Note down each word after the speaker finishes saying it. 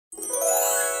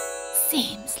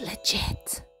Seems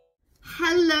legit.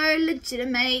 Hello,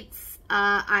 Legitimates.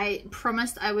 I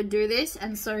promised I would do this,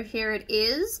 and so here it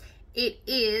is. It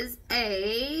is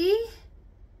a...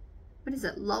 what is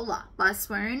it? Lola by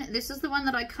Swoon. This is the one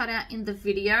that I cut out in the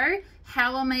video.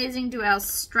 How amazing do our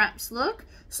straps look?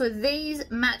 So these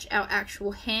match our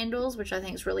actual handles, which I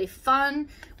think is really fun.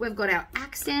 We've got our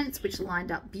accents, which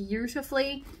lined up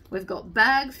beautifully. We've got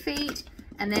bag feet.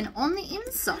 And then on the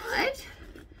inside,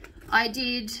 I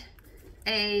did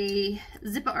a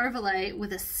zipper overlay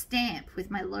with a stamp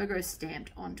with my logo stamped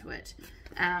onto it.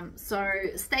 So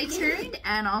stay tuned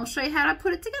and I'll show you how to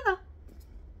put it together.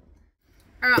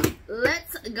 Alright,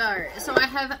 let's go. So I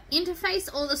have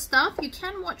interfaced all the stuff. You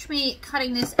can watch me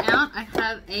cutting this out. I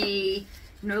have a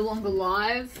no longer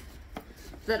live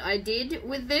that I did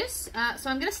with this.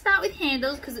 So I'm going to start with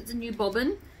handles because it's a new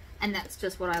bobbin and that's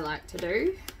just what I like to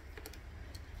do.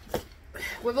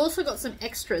 We've also got some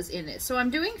extras in this. So I'm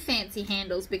doing fancy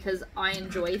handles because I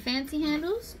enjoy fancy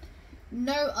handles.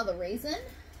 No other reason.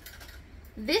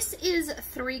 This is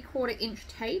 3/4 inch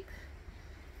tape.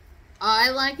 I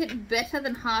like it better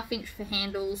than 1/2 inch for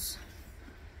handles.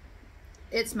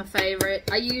 It's my favorite.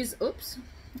 I use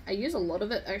a lot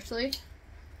of it actually.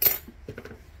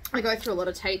 I go through a lot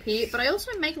of tape here, but I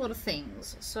also make a lot of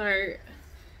things. So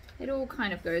it all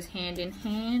kind of goes hand in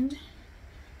hand.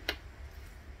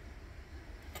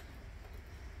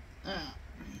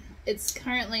 It's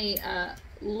currently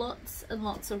lots and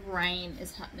lots of rain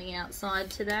is happening outside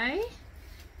today.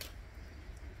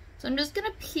 So I'm just going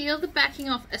to peel the backing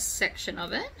off a section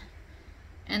of it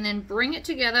and then bring it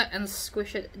together and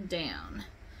squish it down.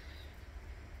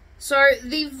 So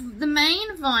the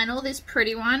main vinyl, this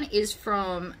pretty one, is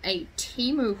from a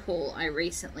Temu haul I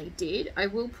recently did. I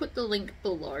will put the link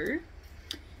below.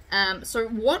 So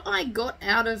what I got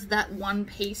out of that one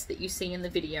piece that you see in the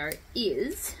video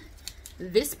is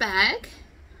this bag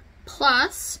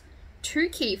plus 2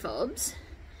 key fobs.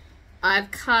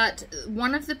 I've cut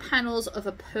one of the panels of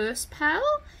a purse pal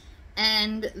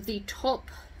and the top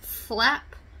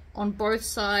flap on both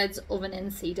sides of an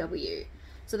NCW.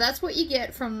 So that's what you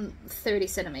get from 30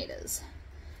 centimeters.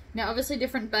 Now obviously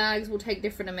different bags will take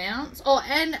different amounts. Oh,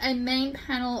 and a main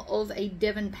panel of a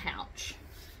Devon pouch.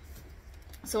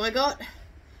 So I got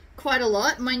quite a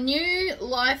lot. My new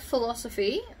life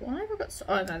philosophy, why have I got so,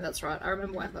 oh no, that's right, I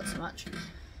remember why I've got so much.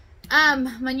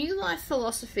 My new life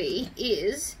philosophy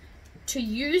is to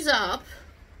use up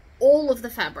all of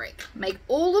the fabric, make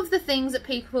all of the things that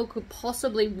people could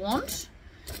possibly want,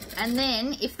 and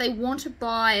then if they want to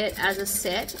buy it as a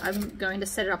set, I'm going to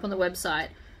set it up on the website,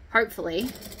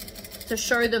 hopefully, to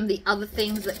show them the other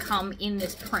things that come in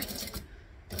this print.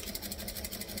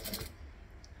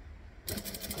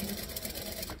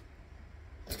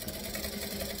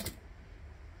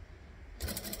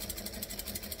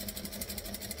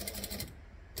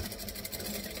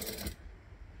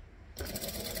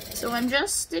 So I'm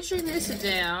just stitching this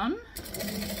down.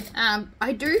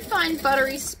 I do find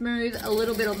buttery smooth a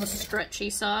little bit on the stretchy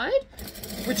side,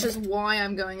 which is why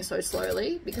I'm going so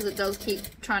slowly, because it does keep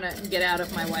trying to get out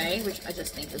of my way, which I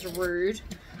just think is rude.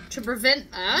 To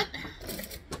prevent that,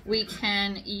 we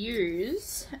can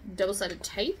use double-sided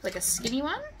tape, like a skinny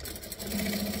one.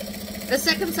 The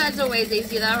second side's always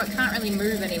easier though, it can't really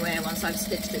move anywhere once I've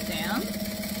stitched it down.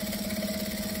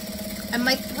 And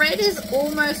my thread is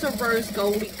almost a rose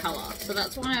goldy colour, so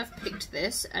that's why I've picked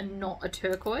this and not a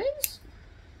turquoise,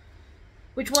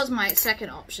 which was my second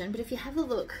option. But if you have a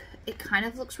look, it kind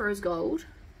of looks rose gold,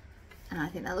 and I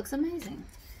think that looks amazing.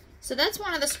 So that's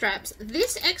one of the straps.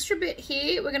 This extra bit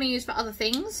here we're going to use for other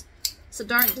things, so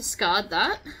don't discard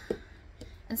that.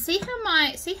 And see how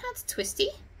it's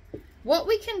twisty? What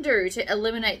we can do to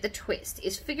eliminate the twist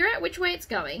is figure out which way it's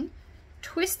going,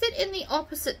 twist it in the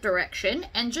opposite direction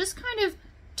and just kind of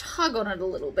tug on it a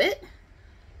little bit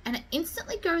and it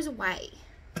instantly goes away.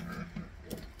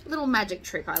 Little magic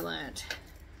trick I learned.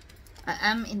 I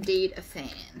am indeed a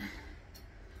fan.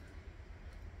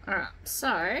 Alright,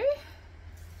 so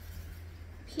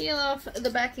peel off the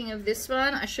backing of this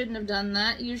one. I shouldn't have done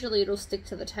that. Usually it'll stick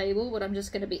to the table, but I'm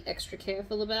just going to be extra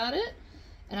careful about it.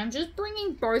 And I'm just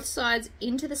bringing both sides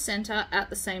into the center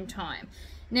at the same time.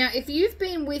 Now, if you've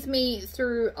been with me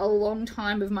through a long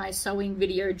time of my sewing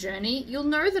video journey, you'll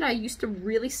know that I used to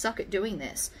really suck at doing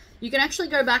this. You can actually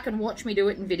go back and watch me do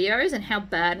it in videos and how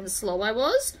bad and slow I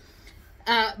was.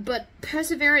 But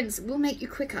perseverance will make you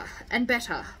quicker and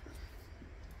better.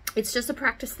 It's just a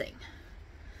practice thing.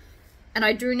 And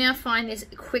I do now find this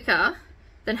quicker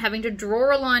than having to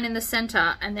draw a line in the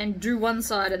center and then do one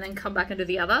side and then come back and do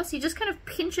the other. So you just kind of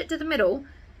pinch it to the middle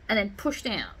and then push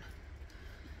down.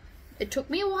 It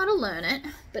took me a while to learn it,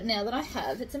 but now that I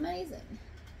have, it's amazing.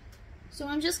 So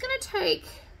I'm just going to take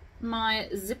my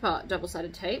zipper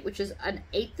double-sided tape, which is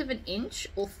 1/8 of an inch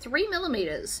or 3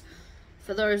 millimeters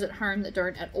for those at home that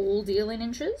don't at all deal in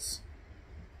inches.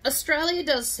 Australia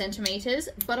does centimeters,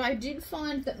 but I did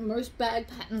find that most bag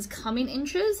patterns come in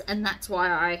inches, and that's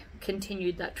why I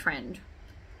continued that trend.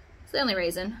 It's the only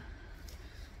reason.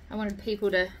 I wanted people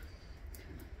to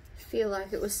feel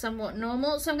like it was somewhat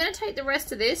normal. So I'm going to take the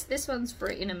rest of this. This one's for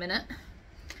in a minute.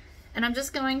 And I'm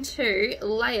just going to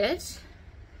lay it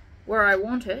where I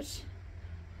want it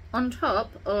on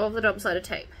top of the double-sided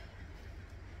tape.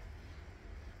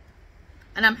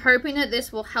 And I'm hoping that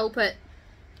this will help it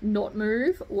not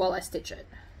move while I stitch it.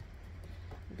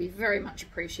 It'd be very much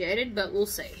appreciated, but we'll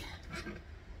see.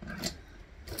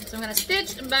 So I'm going to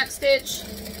stitch and back stitch.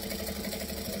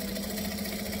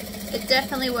 It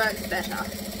definitely works better.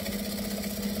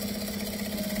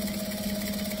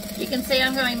 You can see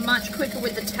I'm going much quicker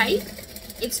with the tape.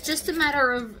 It's just a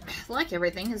matter of, like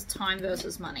everything, is time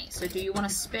versus money. So do you want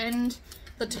to spend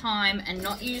the time and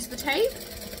not use the tape,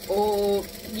 or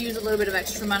use a little bit of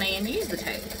extra money and use the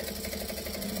tape?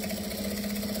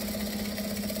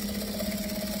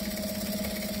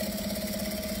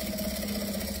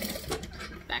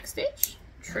 Backstitch,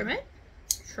 trim it,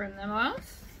 trim them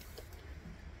off.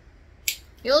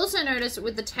 You'll also notice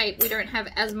with the tape we don't have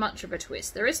as much of a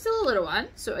twist. There is still a little one,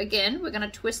 so again we're going to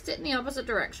twist it in the opposite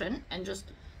direction and just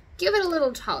give it a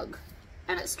little tug,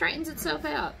 and it straightens itself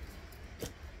out.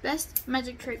 Best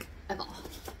magic trick ever.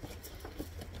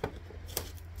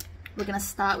 We're going to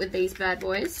start with these bad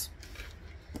boys.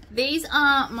 These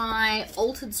are my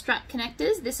altered strap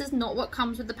connectors. This is not what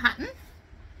comes with the pattern.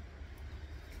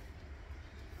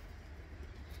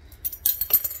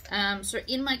 So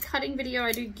in my cutting video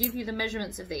I do give you the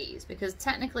measurements of these, because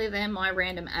technically they're my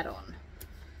random add-on.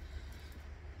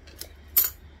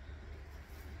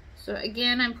 So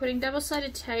again, I'm putting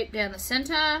double-sided tape down the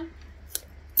center.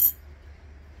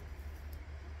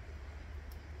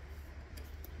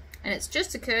 And it's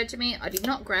just occurred to me I did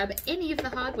not grab any of the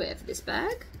hardware for this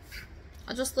bag.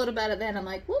 I just thought about it then, I'm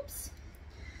like, whoops.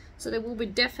 So there will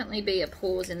definitely be a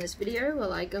pause in this video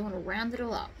while I go and round it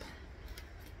all up.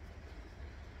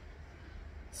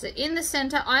 So in the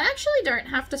center, I actually don't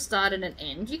have to start at an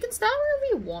end. You can start wherever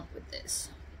you want with this.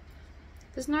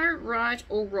 There's no right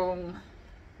or wrong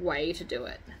way to do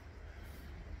it.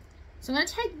 So I'm going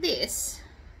to take this,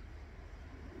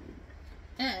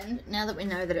 and now that we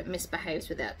know that it misbehaves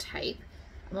without tape,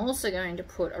 I'm also going to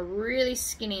put a really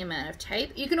skinny amount of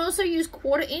tape. You can also use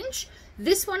 1/4 inch.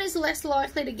 This one is less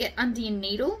likely to get under your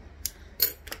needle.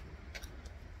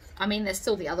 I mean, there's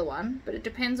still the other one, but it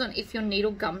depends on if your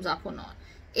needle gums up or not.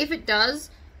 If it does,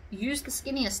 use the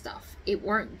skinnier stuff. It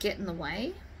won't get in the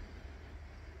way.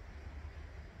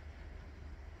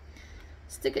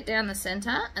 Stick it down the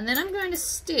center, and then I'm going to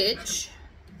stitch.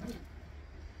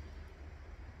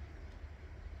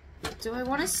 Do I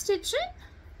want to stitch it?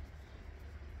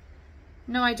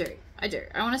 No, I do.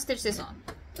 I want to stitch this on.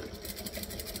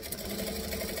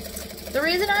 The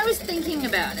reason I was thinking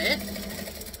about it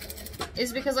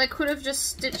is because I could have just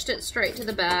stitched it straight to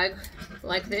the bag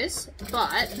like this,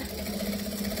 but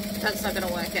that's not going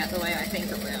to work out the way I think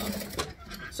it will.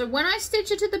 So when I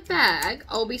stitch it to the bag,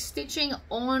 I'll be stitching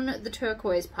on the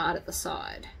turquoise part at the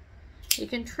side. You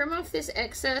can trim off this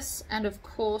excess, and of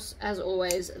course, as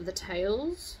always, the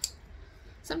tails.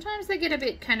 Sometimes they get a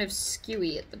bit kind of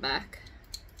skewy at the back.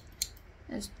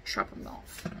 Let's chop them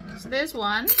off. So there's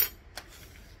one.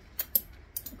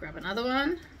 Grab another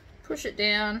one, push it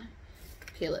down,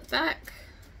 peel it back,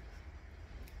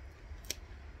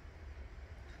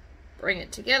 bring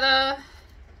it together,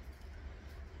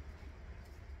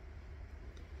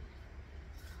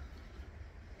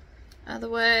 other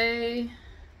way,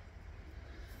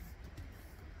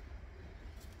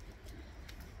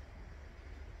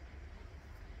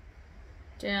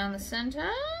 down the center,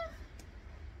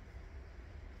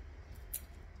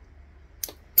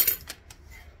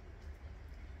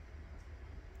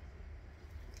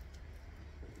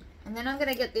 and then I'm going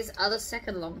to get this other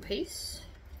second long piece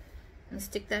and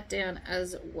stick that down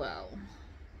as well.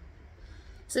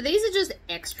 So these are just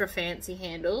extra fancy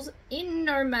handles. In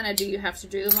no manner do you have to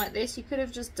do them like this. You could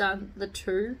have just done the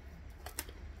two.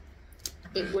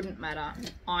 It wouldn't matter.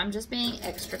 I'm just being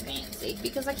extra fancy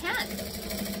because I can.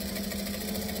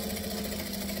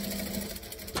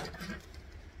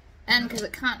 And because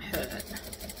it can't hurt.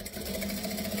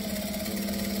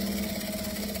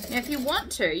 Now if you want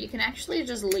to, you can actually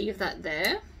just leave that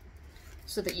there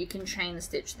so that you can chain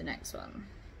stitch the next one.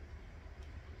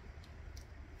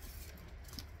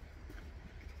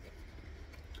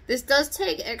 This does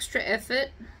take extra effort,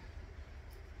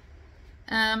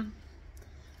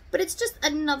 but it's just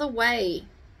another way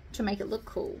to make it look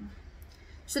cool.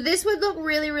 So this would look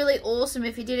really, really awesome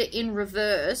if you did it in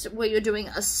reverse, where you're doing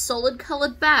a solid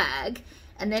colored bag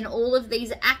and then all of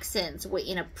these accents were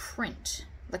in a print,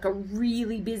 like a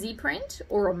really busy print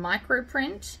or a micro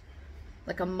print,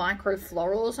 like a micro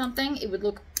floral or something. It would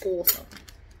look awesome.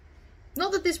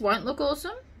 Not that this won't look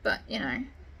awesome, but you know.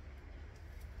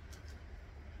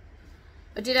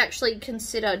 I did actually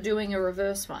consider doing a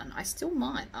reverse one. I still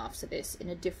might after this in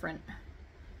a different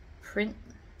print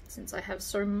since I have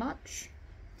so much.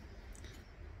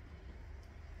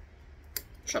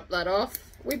 Chop that off.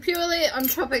 I'm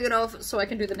chopping it off so I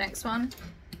can do the next one.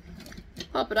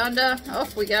 Pop it under,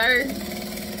 off we go.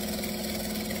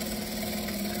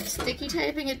 Sticky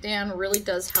taping it down really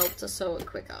does help to sew it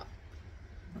quicker.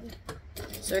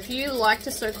 So if you like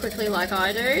to sew quickly like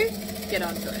I do, get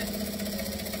onto it.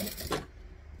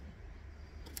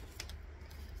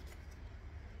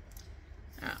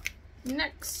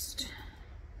 Next,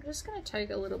 I'm just going to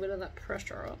take a little bit of that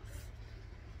pressure off.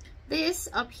 This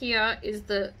up here is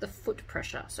the foot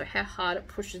pressure, so how hard it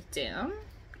pushes down.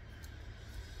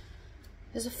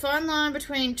 There's a fine line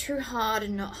between too hard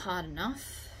and not hard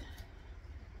enough,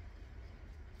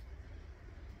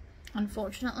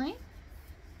 unfortunately.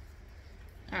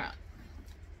 Alright,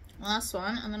 last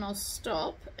one, and then I'll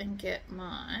stop and get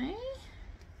my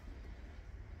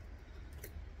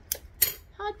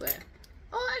hardware.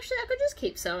 Oh, actually, I could just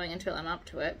keep sewing until I'm up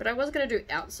to it, but I was going to do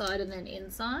outside and then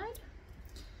inside.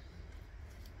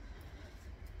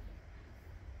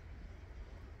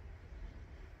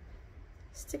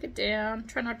 Stick it down,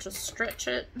 try not to stretch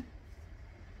it.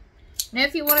 Now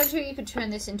if you wanted to, you could turn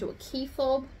this into a key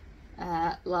fob,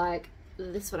 like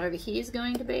this one over here is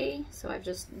going to be. So I've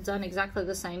just done exactly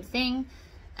the same thing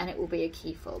and it will be a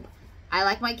key fob. I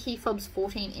like my key fobs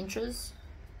 14 inches,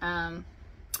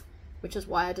 which is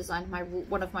why I designed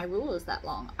one of my rulers that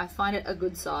long. I find it a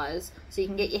good size so you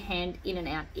can get your hand in and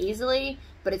out easily,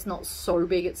 but it's not so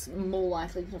big it's more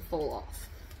likely to fall off.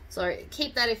 So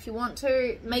keep that if you want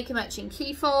to. Make a matching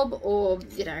key fob, or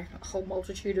you know, a whole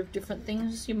multitude of different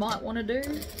things you might want to do.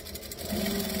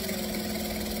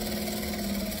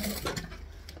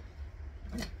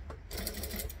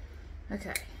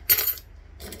 Okay.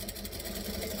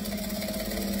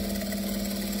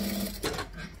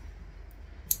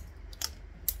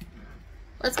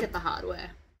 Let's get the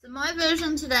hardware. So my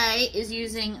version today is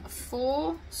using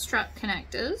 4 strap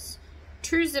connectors,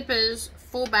 2 zippers,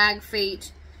 4 bag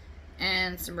feet,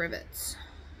 and some rivets.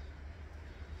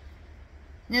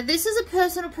 Now this is a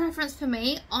personal preference for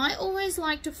me. I always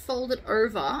like to fold it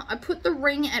over. I put the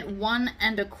ring at 1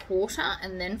 1/4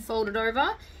 and then fold it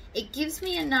over. It gives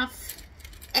me enough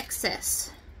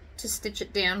excess to stitch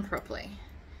it down properly.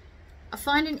 I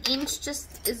find 1 inch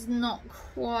just is not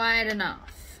quite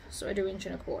enough, so I do 1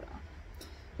 1/4.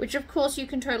 Which of course you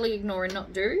can totally ignore and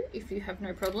not do if you have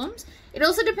no problems. It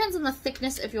also depends on the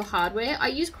thickness of your hardware. I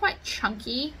use quite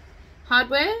chunky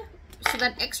hardware, so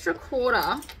that extra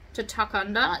 1/4 to tuck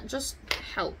under just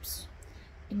helps,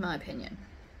 in my opinion.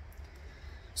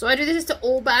 So I do this to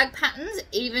all bag patterns,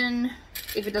 even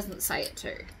if it doesn't say it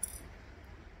to.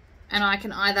 And I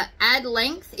can either add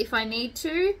length if I need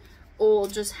to, or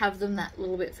just have them that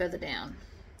little bit further down.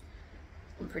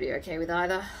 I'm pretty okay with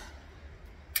either.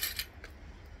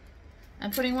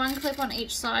 I'm putting 1 clip on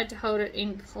each side to hold it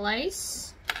in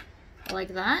place, like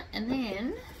that, and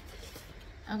then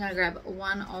I'm going to grab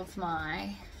one of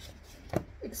my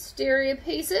exterior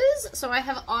pieces. So I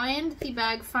have ironed the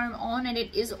bag foam on and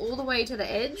it is all the way to the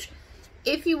edge.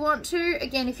 If you want to,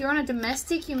 again, if you're on a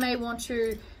domestic, you may want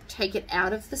to take it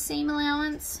out of the seam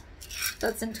allowance.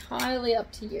 That's entirely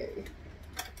up to you.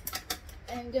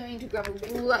 I'm going to grab a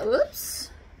ruler.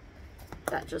 Whoops.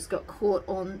 That just got caught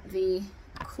on the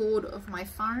cord of my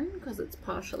phone because it's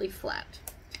partially flat.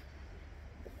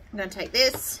 I'm going to take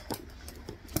this.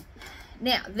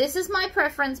 Now, this is my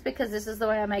preference because this is the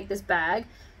way I make this bag,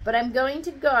 but I'm going to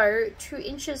go 2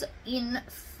 inches in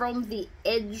from the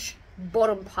edge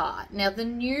bottom part. Now, the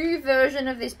new version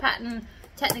of this pattern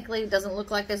technically doesn't look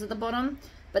like this at the bottom,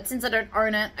 but since I don't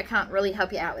own it, I can't really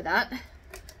help you out with that.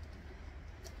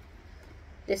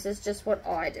 This is just what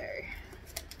I do.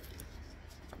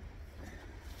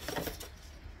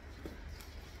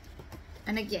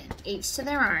 And again, each to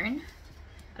their own.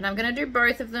 And I'm going to do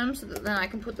both of them so that then I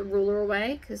can put the ruler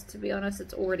away, because to be honest,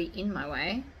 it's already in my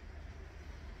way.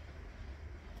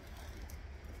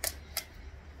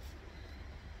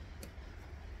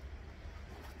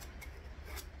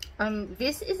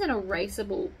 This is an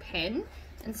erasable pen,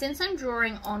 and since I'm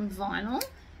drawing on vinyl,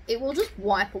 it will just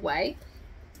wipe away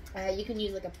You can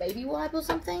use like a baby wipe or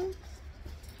something.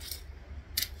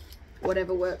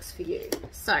 Whatever works for you.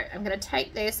 So I'm going to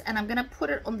take this and I'm going to put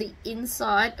it on the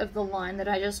inside of the line that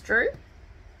I just drew.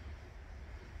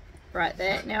 Right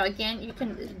there. Now again, you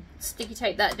can sticky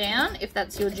tape that down if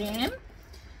that's your jam.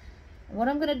 What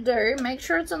I'm going to do, make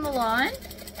sure it's on the line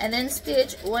and then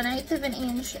stitch 1/8 of an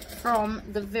inch from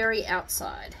the very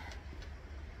outside.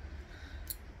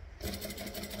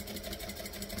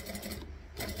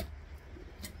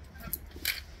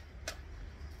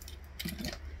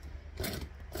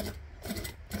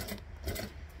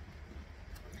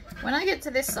 When I get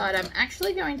to this side, I'm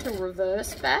actually going to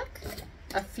reverse back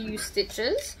a few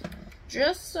stitches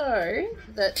just so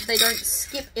that they don't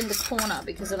skip in the corner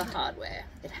because of the hardware.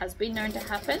 It has been known to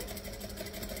happen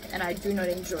and I do not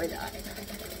enjoy that.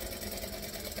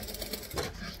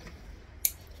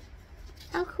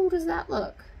 How cool does that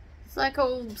look? It's like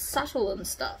all subtle and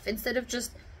stuff instead of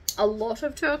just a lot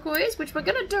of turquoise, which we're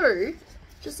going to do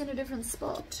just in a different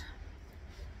spot.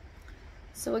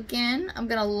 So again, I'm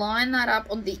going to line that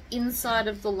up on the inside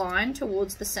of the line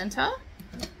towards the center.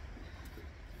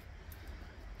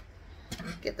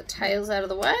 Get the tails out of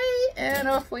the way and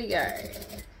off we go.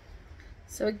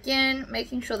 So again,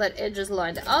 making sure that edge is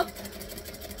lined up.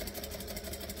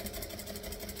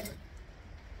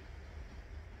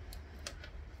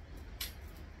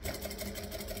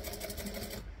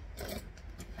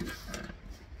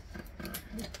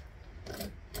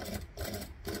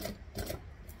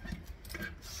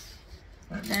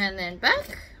 And then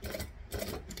back.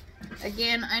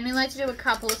 Again, I only like to do a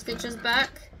couple of stitches back,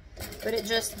 but it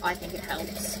just, I think it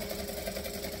helps.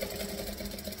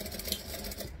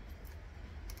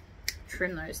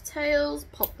 Trim those tails,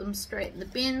 pop them straight in the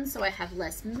bin so I have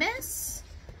less mess.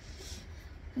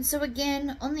 And so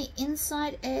again, on the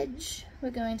inside edge,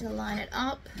 we're going to line it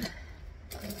up.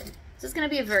 This is going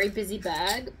to be a very busy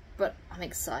bag, but I'm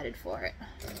excited for it.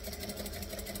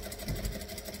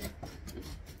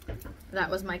 That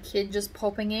was my kid just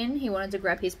popping in. He wanted to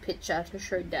grab his picture to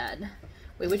show Dad.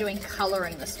 We were doing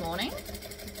colouring this morning.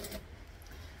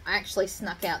 I actually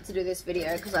snuck out to do this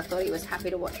video because I thought he was happy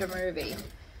to watch a movie.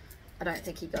 I don't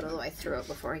think he got all the way through it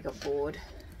before he got bored.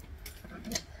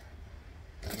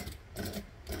 And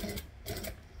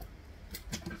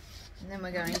then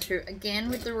we're going to, again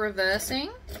with the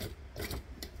reversing.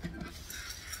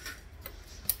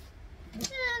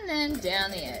 And then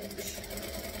down the edge.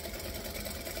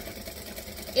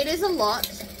 It is a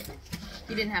lot.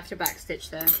 You didn't have to backstitch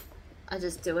there. I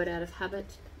just do it out of habit.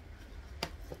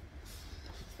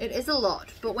 It is a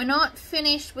lot, but we're not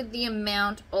finished with the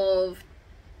amount of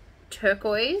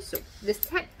turquoise. This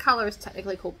color is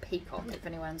technically called peacock, if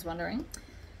anyone's wondering.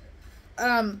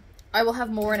 I will have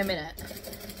more in a minute.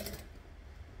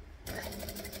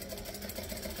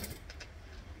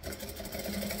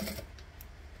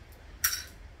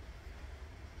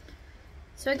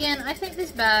 So again, I think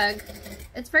this bag,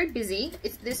 it's very busy.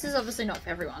 This is obviously not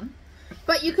for everyone.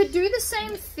 But you could do the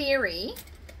same theory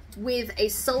with a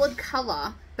solid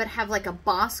color, but have like a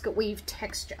basket weave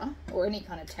texture, or any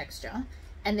kind of texture,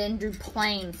 and then do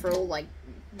plain for all like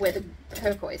where the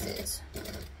turquoise is.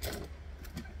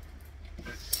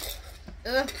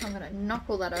 Ugh, I'm gonna knock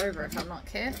all that over if I'm not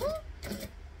careful.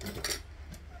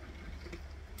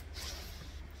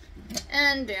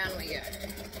 And down we go.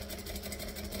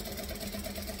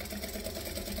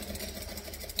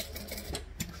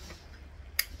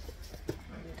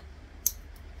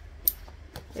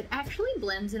 It actually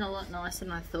blends in a lot nicer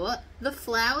than I thought. The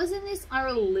flowers in this are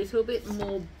a little bit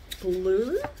more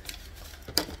blue,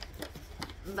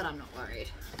 but I'm not worried.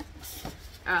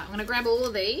 Alright, I'm going to grab all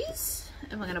of these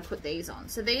and we're going to put these on.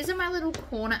 So these are my little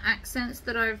corner accents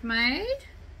that I've made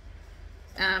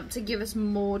to give us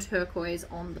more turquoise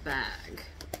on the bag.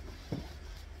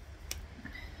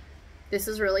 This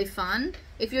is really fun.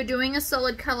 If you're doing a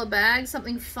solid color bag,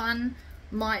 something fun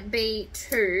might be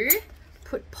to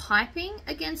put piping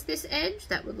against this edge.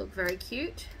 That would look very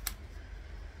cute.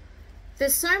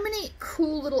 There's so many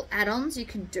cool little add-ons you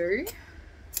can do.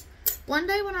 One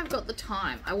day when I've got the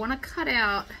time, I want to cut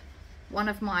out one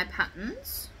of my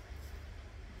patterns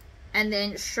and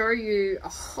then show you a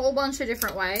whole bunch of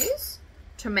different ways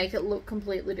to make it look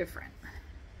completely different.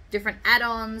 Different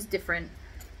add-ons, different,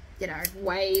 you know,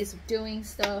 ways of doing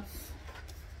stuff.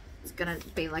 It's gonna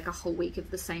be like a whole week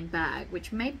of the same bag,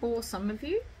 which may bore some of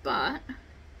you, but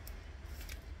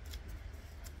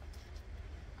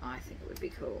I think it would be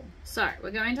cool. So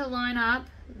we're going to line up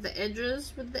the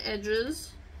edges with the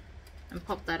edges and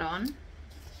pop that on.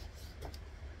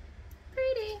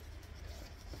 Pretty.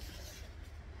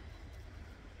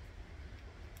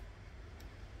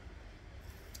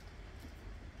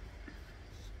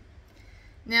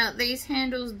 Now these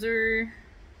handles do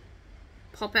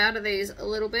pop out of these a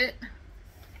little bit,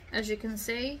 as you can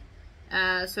see.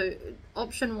 So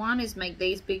option 1 is make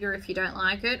these bigger if you don't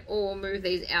like it, or move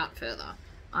these out further.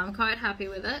 I'm quite happy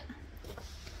with it,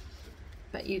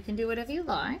 but you can do whatever you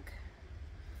like.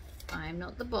 I'm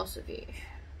not the boss of you.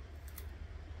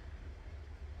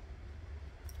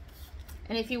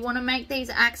 And if you want to make these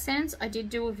accents, I did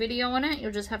do a video on it.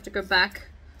 You'll just have to go back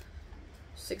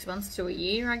 6 months to a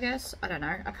year, I guess. I don't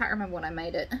know. I can't remember when I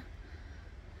made it.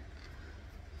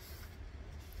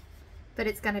 But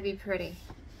it's going to be pretty.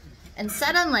 And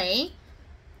suddenly,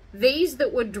 these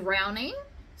that were drowning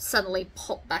suddenly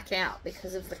pop back out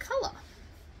because of the colour.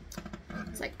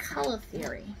 It's like colour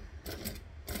theory.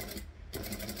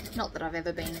 Not that I've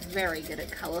ever been very good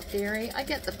at colour theory. I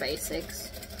get the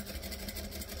basics.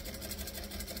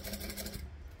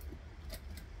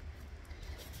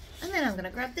 And then I'm going to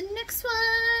grab the next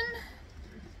one.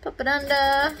 Pop it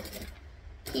under.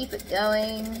 Keep it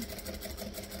going.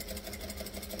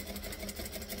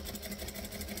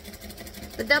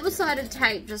 The double-sided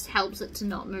tape just helps it to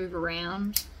not move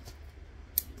around.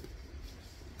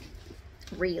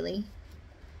 Really.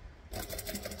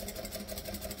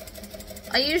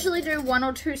 I usually do 1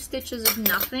 or 2 stitches of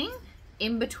nothing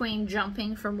in between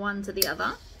jumping from one to the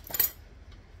other.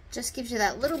 Just gives you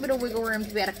that little bit of wiggle room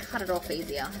to be able to cut it off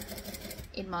easier,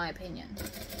 in my opinion.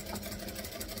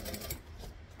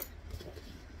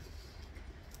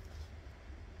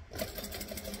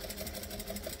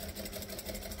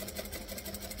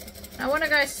 I want to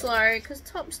go slow because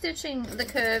top stitching the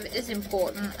curve is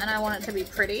important and I want it to be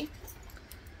pretty.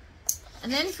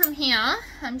 And then from here,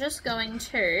 I'm just going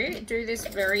to do this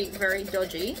very, very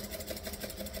dodgy.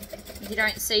 You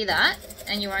don't see that,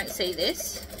 and you won't see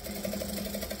this.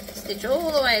 Stitch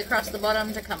all the way across the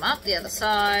bottom to come up the other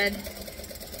side.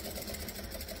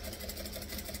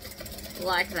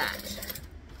 Like that.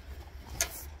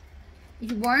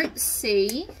 You won't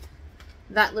see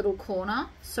that little corner,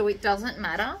 so it doesn't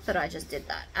matter that I just did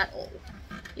that at all.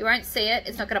 You won't see it.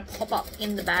 It's not going to pop up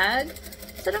in the bag,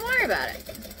 so don't worry about it.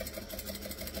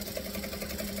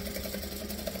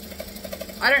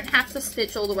 I don't have to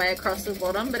stitch all the way across the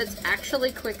bottom, but it's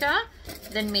actually quicker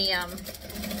than me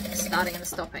starting and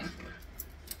stopping.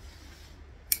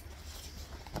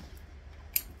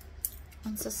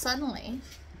 And so suddenly,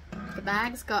 the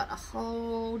bag's got a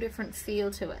whole different feel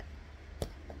to it.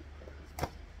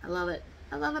 I love it.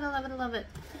 I love it, I love it, I love it.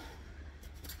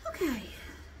 Okay.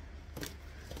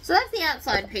 So that's the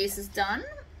outside piece is done.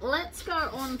 Let's go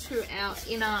on to our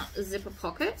inner zipper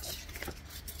pocket,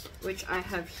 which I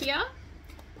have here.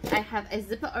 I have a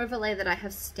zipper overlay that I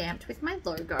have stamped with my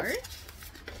logo.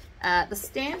 The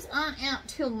stamps aren't out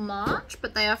till March,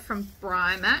 but they are from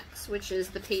Brimax, which is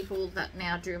the people that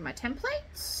now do my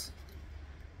templates.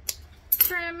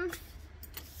 Trim.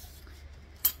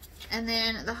 And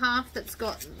then the half that's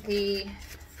got the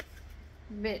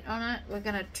bit on it, we're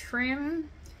going to trim.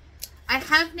 I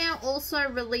have now also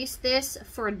released this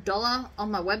for $1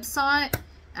 on my website.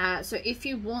 So if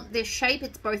you want this shape,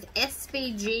 it's both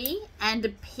SVG and a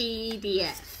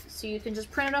PDF. So you can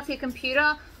just print it off your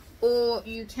computer, or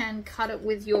you can cut it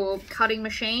with your cutting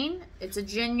machine. It's a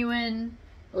genuine,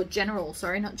 or general,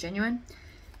 sorry, not genuine,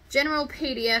 general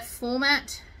PDF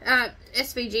format,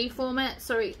 SVG format.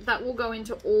 So that will go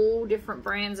into all different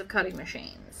brands of cutting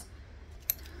machines.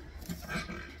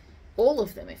 All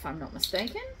of them, if I'm not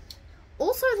mistaken.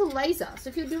 Also the laser. So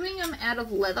if you're doing them out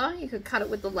of leather, you could cut it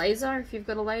with the laser if you've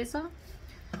got a laser.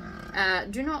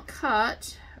 Do not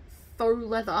cut faux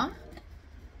leather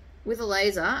with a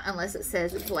laser unless it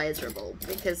says it's laserable,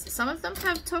 because some of them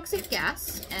have toxic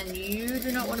gas and you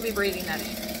do not want to be breathing that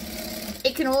in.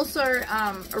 It can also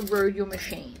erode your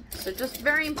machine. So just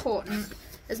very important.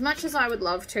 As much as I would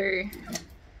love to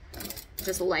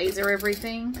just laser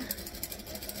everything,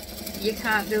 you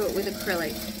can't do it with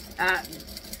acrylic.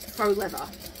 Faux leather,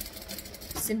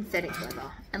 synthetic leather,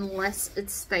 unless it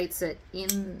states it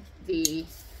in the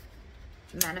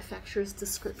manufacturer's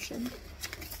description.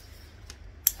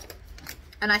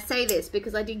 And I say this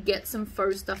because I did get some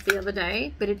faux stuff the other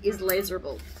day, but it is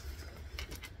laserable.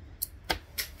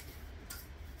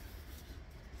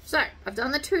 So I've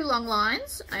done the 2 long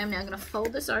lines. I am now going to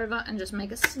fold this over and just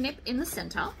make a snip in the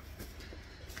center.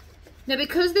 Now,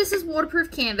 because this is waterproof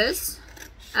canvas,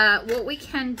 what we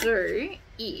can do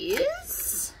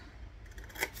is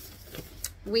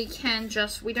we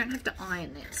don't have to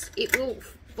iron this. It will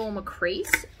form a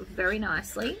crease very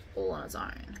nicely all on its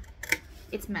own.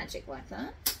 It's magic like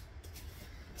that.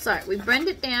 So we bend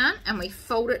it down and we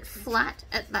fold it flat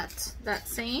at that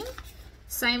seam.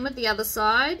 Same with the other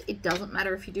side. It doesn't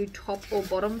matter if you do top or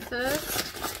bottom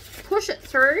first. push it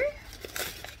through,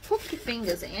 hook your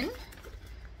fingers in,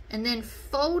 and then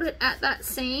fold it at that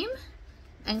seam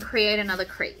and create another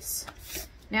crease.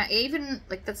 Now even,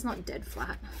 like, that's not dead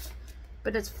flat,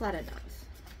 but it's flat enough.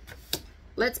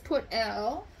 Let's put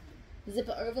our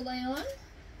zipper overlay on.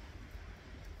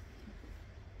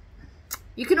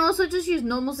 You can also just use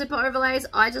normal zipper overlays.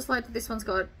 I just like that this one's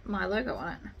got my logo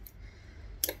on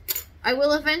it. I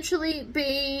will eventually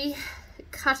be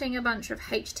cutting a bunch of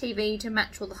HTV to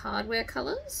match all the hardware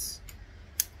colors.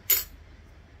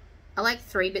 I like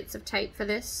 3 bits of tape for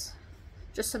this,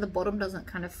 just so the bottom doesn't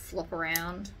kind of flop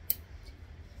around.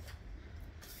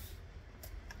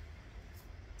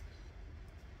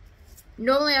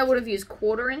 Normally I would have used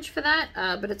 1/4 inch for that,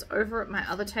 but it's over at my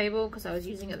other table because I was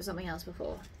using it for something else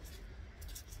before.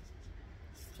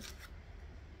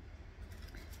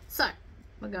 So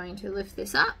we're going to lift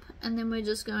this up and then we're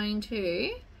just going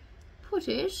to put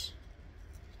it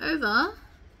over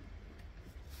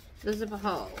the zipper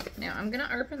hole. Now I'm going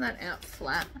to open that out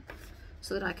flat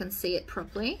so that I can see it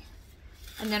properly,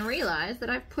 and then realize that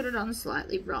I've put it on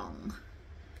slightly wrong.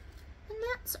 And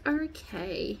that's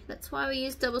okay. That's why we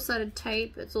use double-sided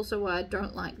tape. It's also why I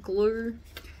don't like glue.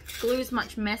 Glue is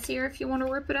much messier if you want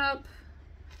to rip it up.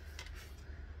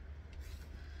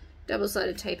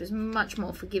 Double-sided tape is much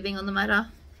more forgiving on the matter.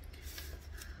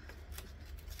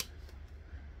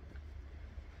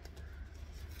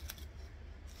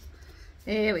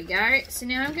 There we go. So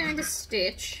now I'm going to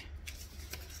stitch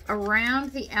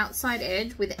around the outside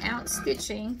edge without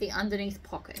stitching the underneath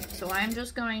pocket. So I'm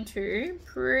just going to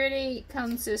pretty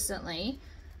consistently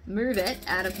move it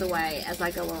out of the way as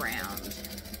I go around.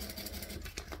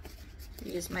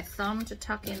 Use my thumb to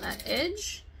tuck in that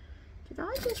edge. Did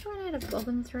I just run out of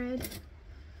bobbin thread?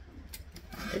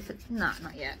 If it's not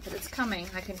yet, but it's coming.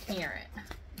 I can hear it.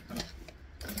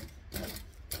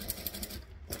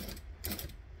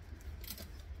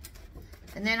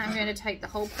 And then I'm going to take the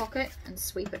whole pocket and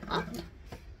sweep it up.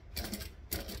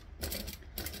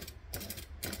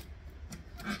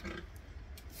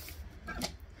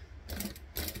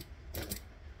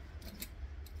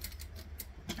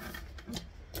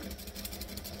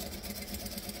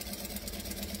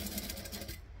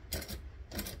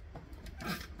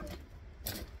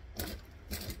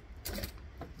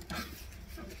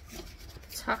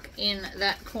 Tuck in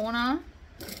that corner.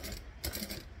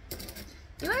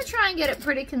 You want to try and get it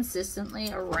pretty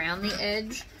consistently around the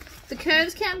edge. The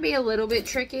curves can be a little bit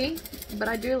tricky, but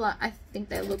I think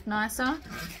they look nicer.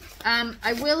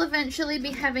 I will eventually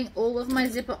be having all of my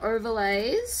zipper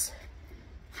overlays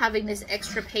having this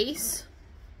extra piece.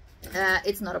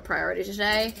 It's not a priority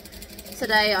today.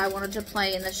 Today I wanted to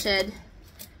play in the shed.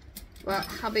 Well,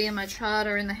 hubby and my child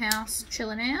are in the house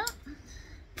chilling out.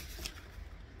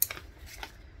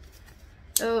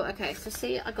 Oh, okay, so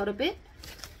see, I got a bit.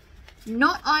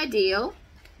 Not ideal.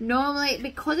 Normally,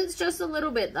 because it's just a little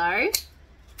bit though,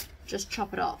 just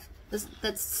chop it off.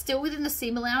 That's still within the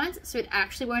seam allowance, so it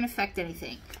actually won't affect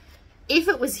anything. If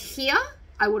it was here,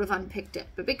 I would have unpicked it,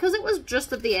 but because it was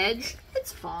just at the edge,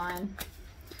 it's fine.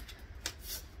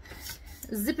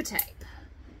 Zipper tape.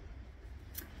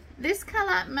 This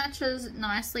color matches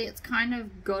nicely. It's kind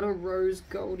of got a rose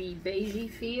goldy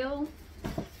beigey feel.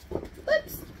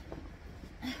 Oops.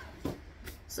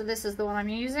 So this is the one I'm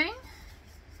using.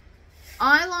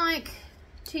 I like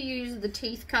to use the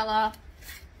teeth color.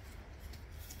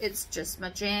 It's just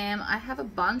my jam. I have a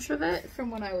bunch of it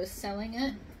from when I was selling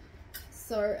it.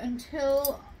 So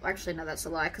until, actually no, that's a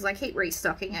lie, because I keep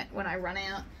restocking it when I run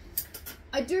out.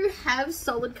 I do have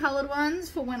solid colored ones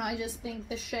for when I just think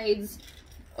the shades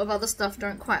of other stuff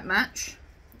don't quite match.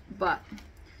 But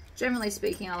generally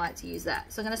speaking, I like to use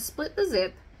that. So I'm going to split the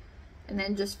zip and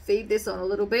then just feed this on a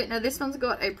little bit. Now this one's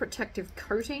got a protective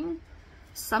coating.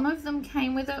 Some of them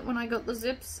came with it when I got the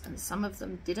zips and some of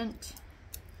them didn't.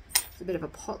 It's a bit of a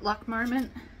potluck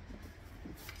moment.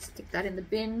 Stick that in the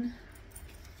bin.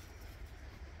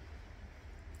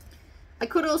 I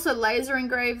could also laser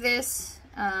engrave this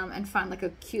and find like a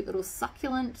cute little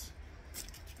succulent,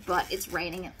 but it's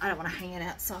raining and I don't want to hang it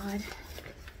outside.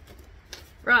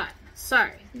 Right, so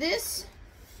this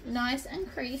nice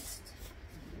and creased.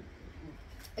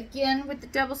 Again, with the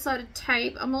double-sided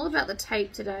tape. I'm all about the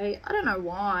tape today. I don't know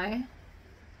why.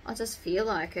 I just feel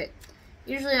like it.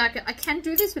 Usually I can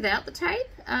do this without the tape,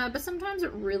 but sometimes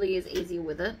it really is easier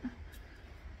with it.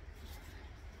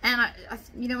 And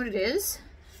you know what it is?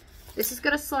 This has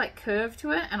got a slight curve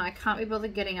to it, and I can't be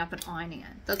bothered getting up and ironing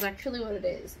it. That's actually what it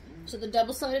is. So the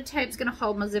double-sided tape's going to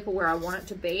hold my zipper where I want it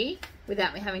to be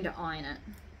without me having to iron it.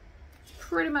 It's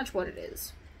pretty much what it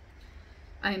is.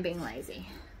 I am being lazy.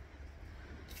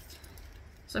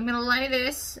 So I'm going to lay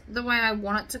this the way I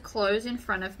want it to close in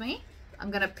front of me.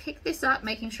 I'm going to pick this up,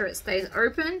 making sure it stays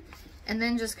open, and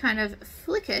then just kind of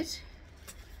flick it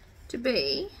to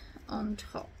be on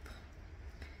top.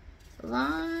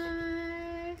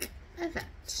 Like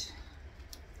that.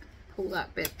 Pull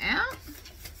that bit out.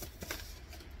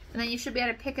 And then you should be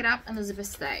able to pick it up and the zipper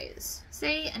stays.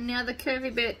 See, and now the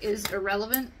curvy bit is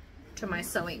irrelevant to my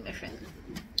sewing mission.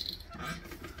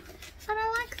 And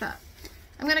I like that.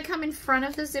 I'm going to come in front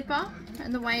of the zipper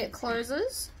and the way it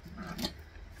closes.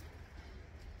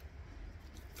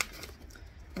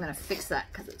 I'm going to fix that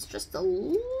because it's just a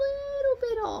little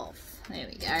bit off. There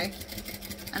we go.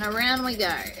 And around we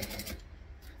go.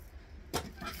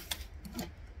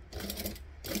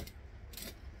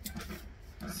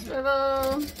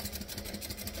 Swivel.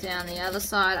 Down the other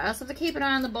side. I also have to keep an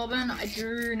eye on the bobbin. I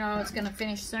do know it's going to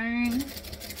finish soon.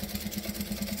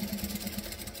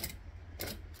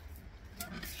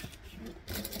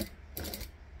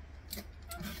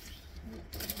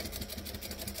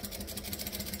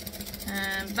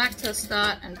 And back to the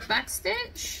start and back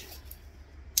stitch.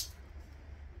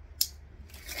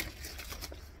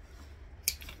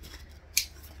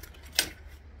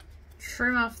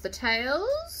 Trim off the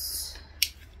tails.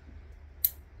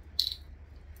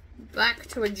 Back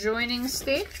to a joining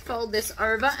stitch, fold this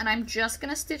over, and I'm just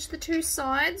going to stitch the two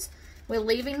sides. We're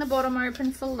leaving the bottom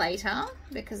open for later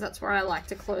because that's where I like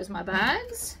to close my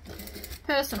bags.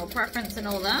 Personal preference and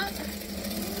all that.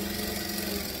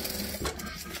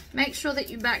 Make sure that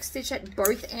you back stitch at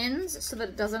both ends so that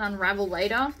it doesn't unravel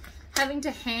later. Having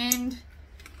to hand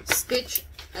stitch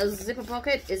a zipper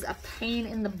pocket is a pain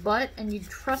in the butt, and you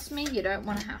trust me, you don't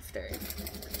want to have to.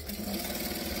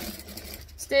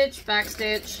 Stitch, back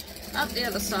stitch, up the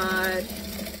other side.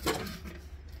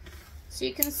 So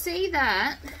you can see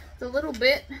that the little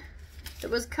bit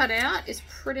that was cut out is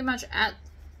pretty much at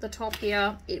the top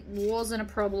here. It wasn't a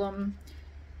problem.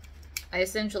 I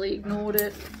essentially ignored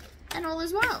it, and all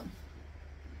is well.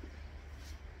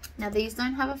 Now these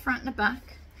don't have a front and a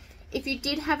back. If you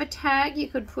did have a tag, you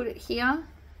could put it here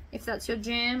if that's your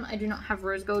jam. I do not have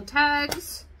rose gold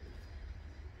tags.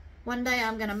 One day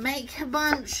I'm gonna make a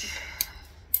bunch.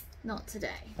 Not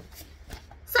today.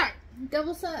 So,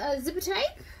 double zipper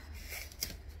tape.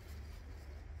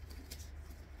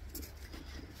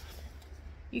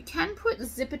 You can put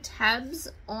zipper tabs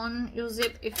on your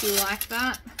zip if you like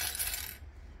that.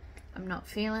 I'm not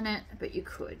feeling it, but you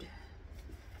could.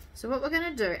 So what we're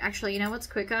gonna do, actually, you know what's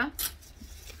quicker?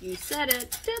 You said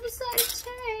it, double-sided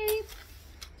tape.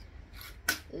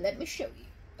 Let me show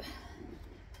you.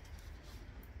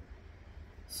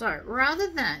 So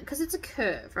rather than, because it's a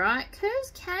curve, right?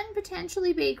 Curves can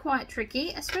potentially be quite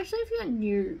tricky, especially if you're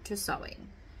new to sewing.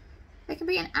 They can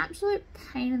be an absolute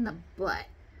pain in the butt.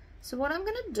 So what I'm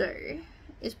gonna do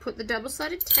is put the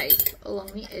double-sided tape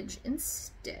along the edge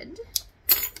instead.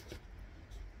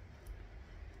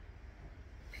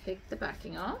 Pick the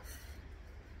backing off.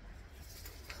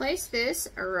 Place this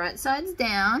right sides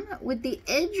down with the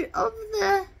edge of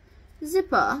the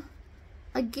zipper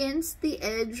against the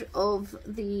edge of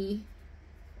the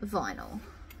vinyl.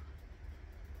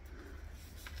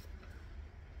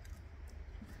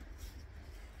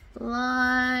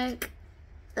 Like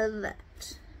that.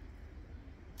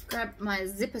 Grab my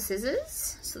zipper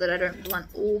scissors so that I don't blunt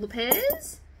all the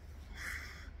pairs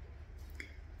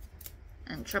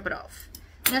and chop it off.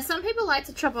 Now some people like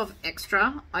to chop off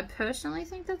extra. I personally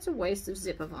think that's a waste of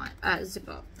zipper,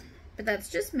 but that's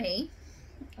just me.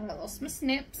 I lost my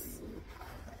snips.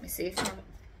 Let me see if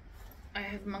I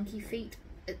have monkey feet.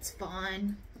 It's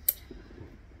fine.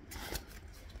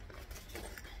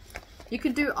 You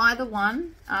could do either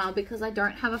one because I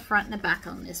don't have a front and a back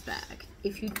on this bag.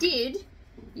 If you did,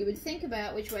 you would think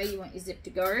about which way you want your zip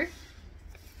to go.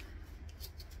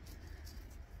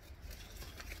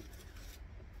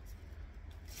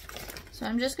 So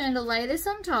I'm just going to lay this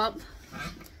on top,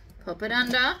 pop it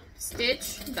under,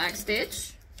 stitch, back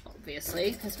stitch,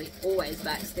 obviously, because we always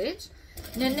back stitch.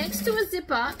 Now next to a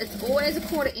zipper, it's always a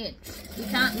 1/4 inch. You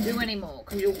can't do any more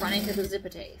because you'll run into the zipper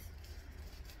teeth.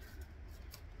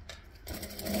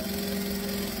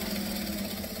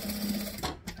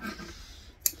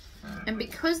 And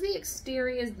because the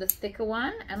exterior is the thicker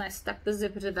one, and I stuck the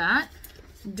zipper to that,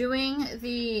 doing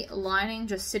the lining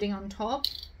just sitting on top,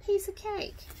 piece of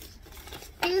cake.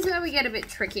 Here's where we get a bit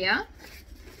trickier.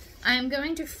 I am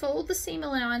going to fold the seam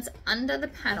allowance under the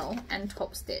panel and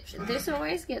top stitch. This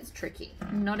always gets tricky,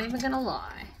 I'm not even gonna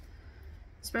lie.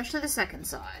 Especially the second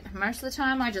side. Most of the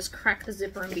time I just crack the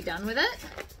zipper and be done with it.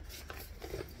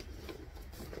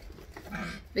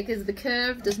 Because the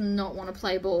curve does not want to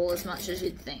play ball as much as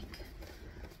you'd think.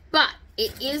 But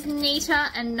It is neater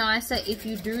and nicer if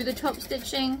you do the top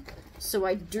stitching, so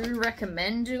I do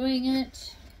recommend doing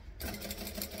it.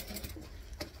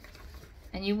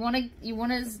 And you want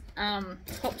to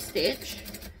top stitch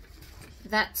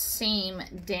that seam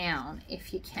down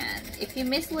if you can. If you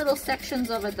miss little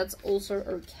sections of it, that's also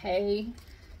okay,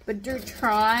 but do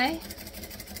try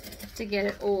to get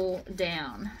it all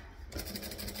down.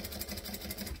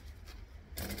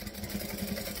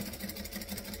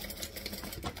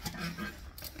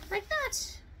 Like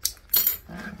that.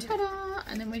 Ta-da!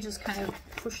 And then we just kind of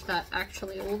push that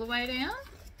actually all the way down.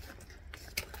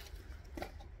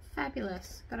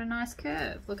 Fabulous. Got a nice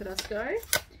curve. Look at us go.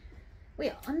 We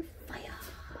are on fire.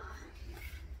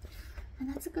 And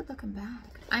that's a good looking bag.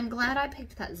 I'm glad I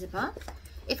picked that zipper.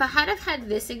 If I had have had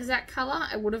this exact color,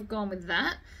 I would have gone with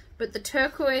that. But the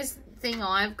turquoise thing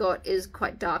I've got is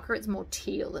quite darker. It's more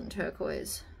teal than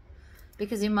turquoise.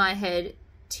 Because in my head,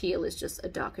 teal is just a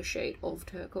darker shade of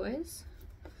turquoise.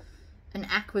 And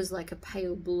aqua's like a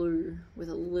pale blue with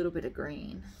a little bit of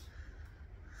green.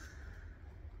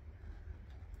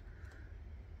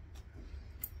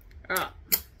 Alright.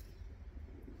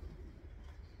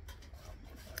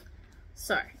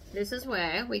 So, this is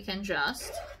where we can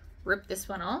just rip this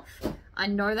one off. I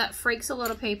know that freaks a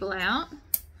lot of people out,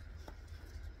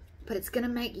 but it's going to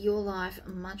make your life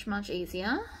much, much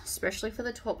easier, especially for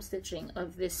the top stitching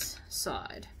of this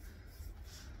side.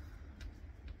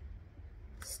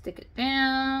 Stick it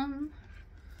down.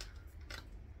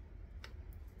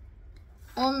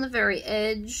 On the very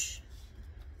edge,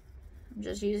 I'm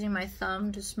just using my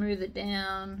thumb to smooth it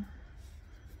down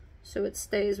so it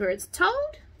stays where it's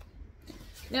told.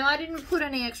 Now, I didn't put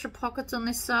any extra pockets on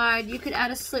this side. You could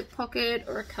add a slip pocket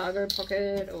or a cargo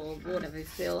pocket or whatever you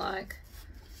feel like.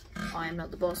 I am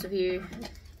not the boss of you.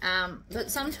 But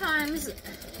sometimes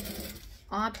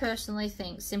I personally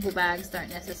think simple bags don't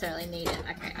necessarily need it.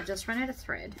 Okay, I just ran out of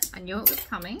thread. I knew it was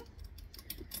coming.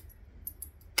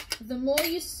 The more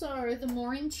you sew, the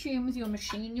more in tune with your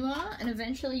machine you are, and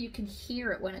eventually you can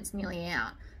hear it when it's nearly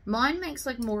out. Mine makes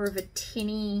like more of a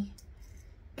tinny,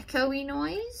 echoey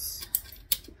noise.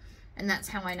 And that's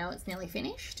how I know it's nearly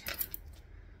finished.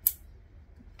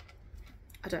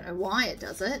 I don't know why it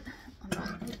does it.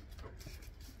 I'm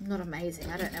not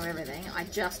amazing. I don't know everything. I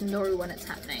just know when it's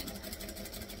happening.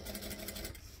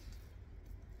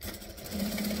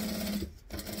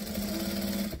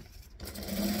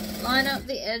 Line up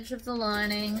the edge of the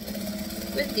lining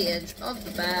with the edge of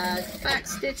the bag. Back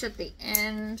stitch at the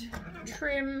end.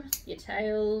 Trim your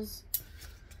tails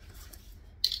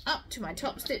up to my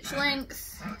top stitch length.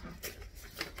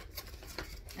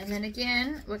 And then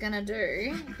again, we're going to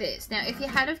do this. Now, if you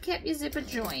had have kept your zipper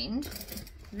joined,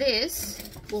 this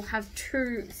will have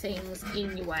two things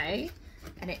in your way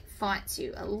and it fights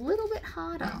you a little bit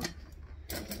harder.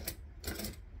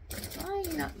 Why are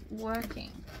you not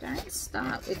working? Don't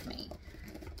start with me.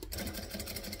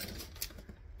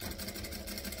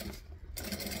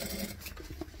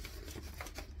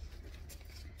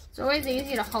 It's always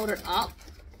easier to hold it up,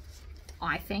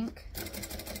 I think,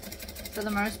 for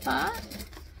the most part.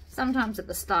 Sometimes at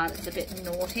the start it's a bit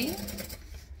naughty.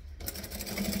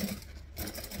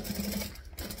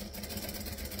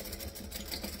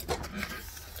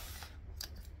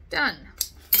 Done.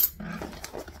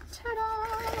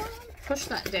 Ta-da! Push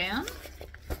that down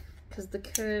because the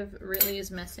curve really is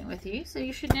messing with you. So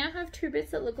you should now have two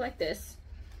bits that look like this.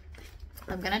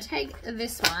 I'm going to take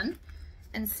this one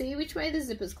and see which way the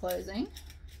zipper's closing.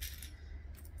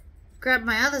 Grab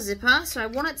my other zipper. So I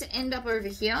want it to end up over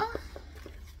here.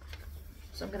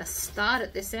 So I'm going to start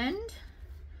at this end.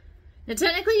 Now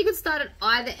technically you could start at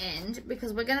either end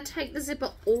because we're going to take the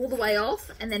zipper all the way off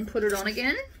and then put it on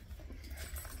again.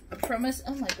 I promise.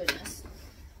 Oh my goodness.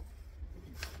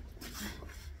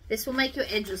 This will make your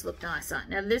edges look nicer.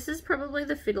 Now this is probably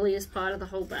the fiddliest part of the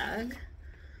whole bag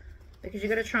because you've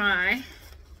got to try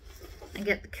and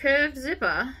get the curved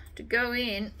zipper to go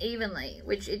in evenly,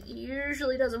 which it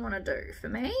usually doesn't want to do for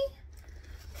me.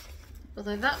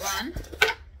 Although that one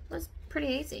was pretty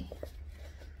easy.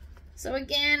 So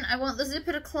again, I want the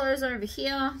zipper to close over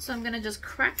here, so I'm going to just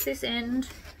crack this end.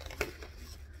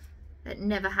 That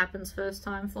never happens first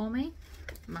time for me.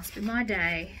 Must be my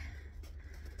day.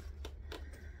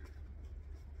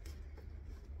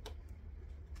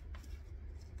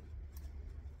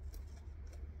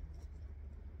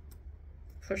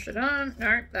 Push it on.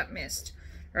 Nope, that missed.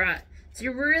 Right, so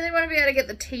you really want to be able to get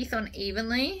the teeth on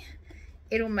evenly.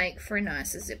 It'll make for a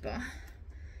nicer zipper.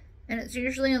 And it's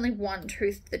usually only one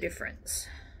tooth the difference.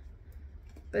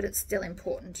 But it's still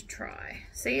important to try.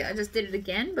 See, I just did it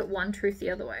again, but one tooth the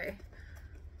other way.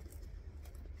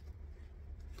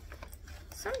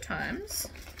 sometimes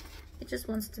it just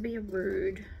wants to be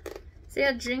rude. See,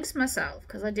 I jinxed myself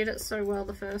because I did it so well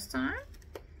the first time.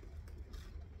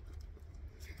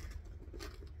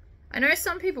 I know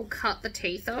some people cut the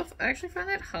teeth off. I actually find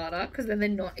that harder because then they're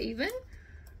not even.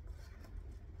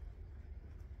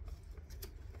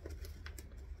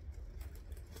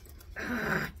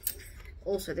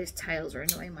 Also, these tails are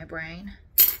annoying my brain.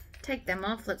 Take them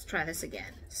off. Let's try this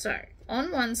again. So,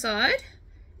 on one side,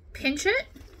 pinch it,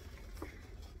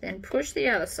 then push the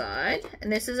other side.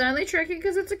 And this is only tricky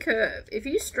because it's a curve. If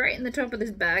you straighten the top of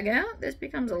this bag out, this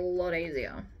becomes a lot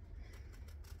easier.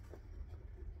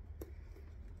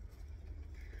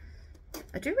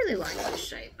 I do really like this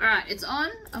shape. All right, it's on.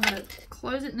 I'm going to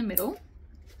close it in the middle.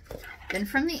 Then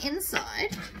from the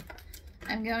inside,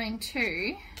 I'm going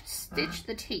to stitch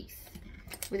the teeth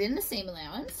within the seam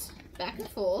allowance, back and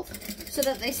forth, so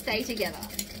that they stay together.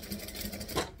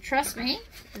 Trust me,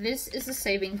 this is a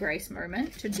saving grace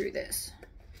moment to do this.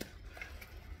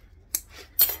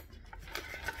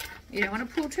 You don't want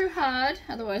to pull too hard,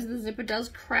 otherwise the zipper does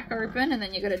crack open and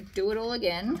then you've got to do it all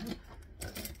again.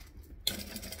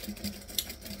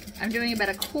 I'm doing about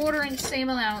a 1/4 inch seam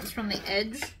allowance from the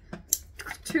edge,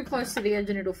 too close to the edge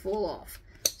and it'll fall off.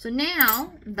 So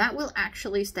now that will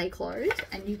actually stay closed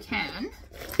and you can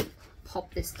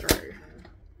pop this through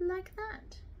like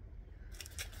that.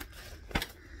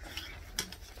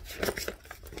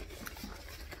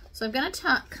 So I'm going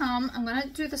to I'm going to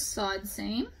do the side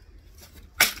seam.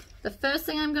 The first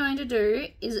thing I'm going to do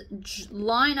is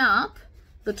line up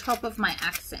the top of my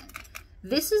accent.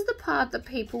 This is the part that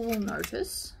people will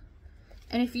notice.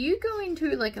 And if you go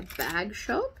into like a bag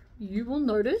shop, you will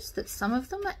notice that some of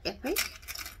them are epic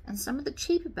and some of the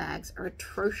cheaper bags are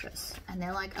atrocious and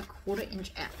they're like a 1/4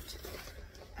 inch out.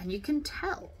 And you can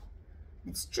tell.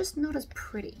 It's just not as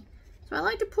pretty. So I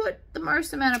like to put the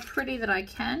most amount of pretty that I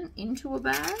can into a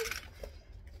bag.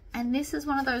 And this is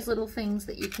one of those little things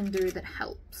that you can do that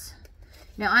helps.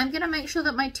 Now I'm going to make sure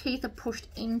that my teeth are pushed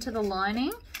into the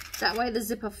lining. That way the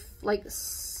zipper like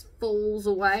falls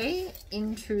away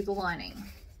into the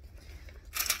lining.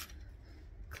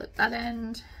 Clip that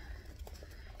end.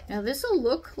 Now this will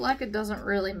look like it doesn't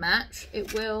really match.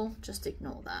 It will, just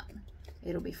ignore that.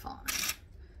 It'll be fine.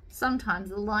 Sometimes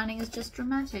the lining is just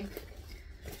dramatic.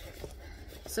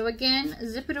 So again,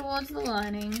 zipper towards the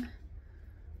lining.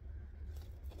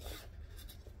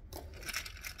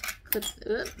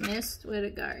 Clip, missed, where'd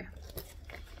it go?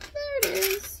 There it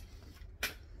is.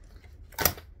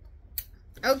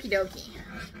 Okie dokie.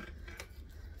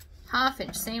 1/2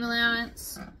 inch seam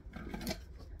allowance.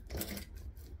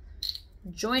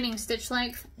 Joining stitch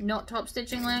length, not top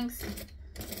stitching length.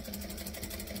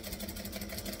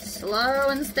 Slow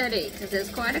and steady, because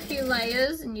there's quite a few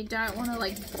layers and you don't want to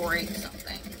like break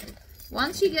something.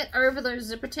 Once you get over those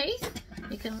zipper teeth,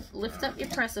 you can lift up your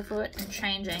presser foot and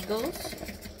change angles.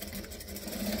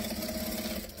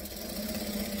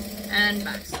 And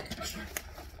backstitch,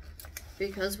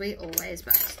 because we always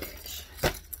backstitch.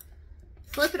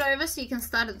 Flip it over so you can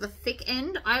start at the thick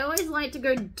end. I always like to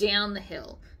go down the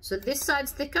hill. So this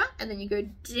side's thicker and then you go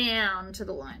down to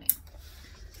the lining.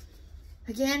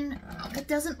 Again, it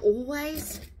doesn't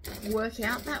always work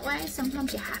out that way.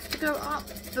 Sometimes you have to go up,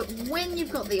 but when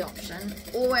you've got the option,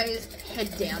 always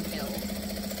head downhill.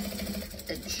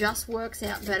 It just works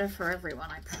out better for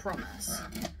everyone, I promise.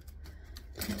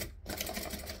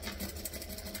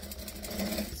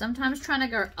 Sometimes trying to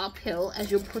go uphill as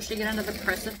you're pushing it under the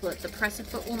presser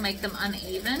foot will make them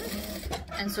uneven.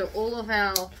 And so all of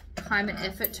our time and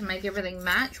effort to make everything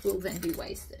match will then be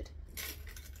wasted.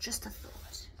 Just a thought.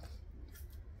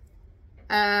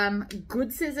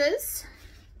 Good scissors.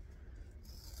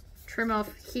 Trim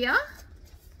off here.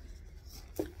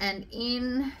 And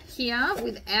in here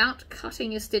without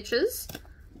cutting your stitches.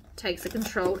 Takes a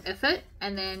controlled effort.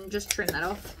 And then just trim that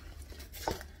off.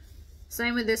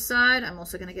 Same with this side. I'm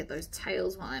also going to get those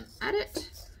tails while I'm at it.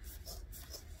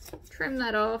 Trim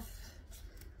that off.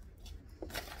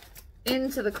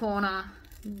 Into the corner,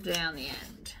 down the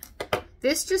end.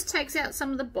 This just takes out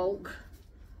some of the bulk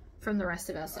from the rest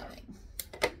of our sewing.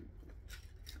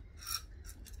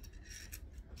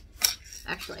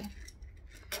 Actually,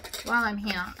 while I'm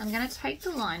here, I'm going to take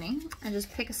the lining and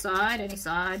just pick a side, any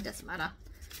side, doesn't matter.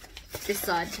 This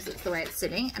side because it's the way it's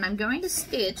sitting. And I'm going to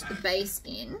stitch the base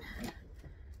in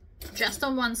just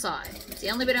on one side. It's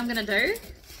the only bit I'm going to do.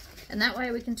 And that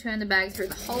way we can turn the bag through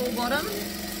the whole bottom.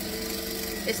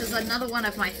 This is another one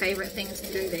of my favorite things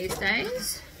to do these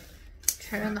days.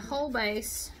 Turn the whole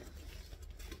base,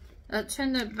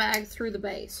 turn the bag through the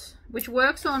base, which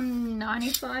works on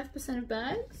 95% of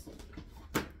bags.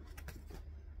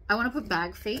 I want to put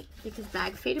bag feet because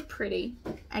bag feet are pretty.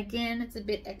 Again, it's a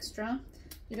bit extra.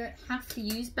 You don't have to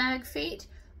use bag feet.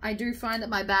 I do find that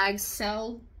my bags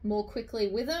sell more quickly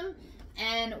with them.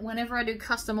 And whenever I do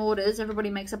custom orders, everybody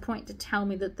makes a point to tell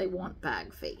me that they want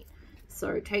bag feet.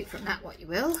 So take from that what you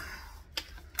will.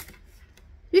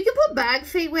 You can put bag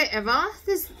feet wherever.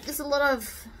 There's a lot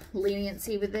of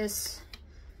leniency with this.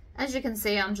 As you can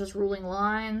see, I'm just ruling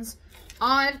lines.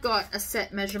 I've got a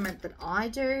set measurement that I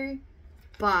do,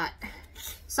 but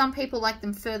some people like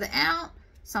them further out.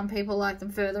 Some people like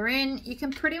them further in. You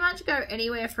can pretty much go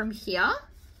anywhere from here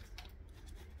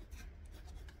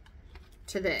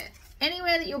to there.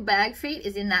 Anywhere that your bag feet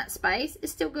is in that space is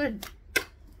still good.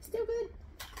 Still good.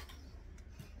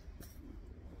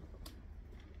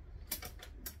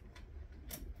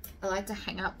 I like to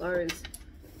hang up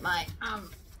my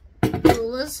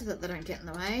rulers so that they don't get in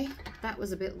the way. That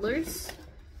was a bit loose.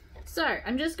 So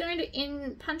I'm just going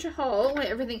to punch a hole where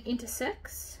everything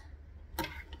intersects.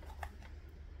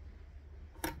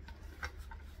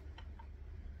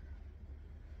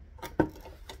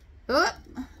 Oh.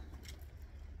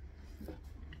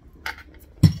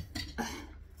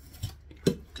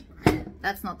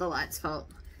 That's not the light's fault.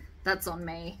 That's on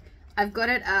me. I've got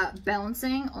it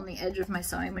balancing on the edge of my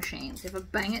sewing machine. So if I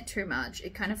bang it too much,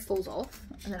 it kind of falls off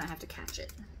and then I have to catch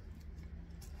it.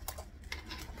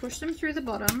 Push them through the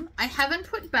bottom. I haven't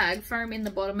put bag foam in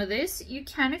the bottom of this. You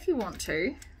can if you want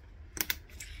to.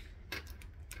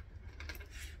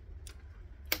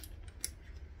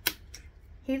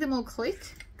 Hear them all click?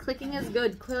 Clicking is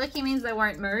good. Clicking means they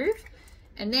won't move.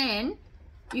 And then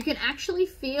you can actually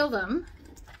feel them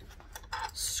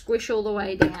squish all the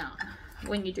way down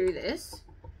when you do this.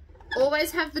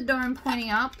 Always have the dome pointing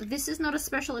up. This is not a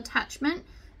special attachment.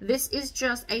 This is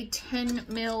just a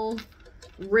 10mm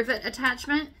rivet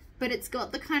attachment, but it's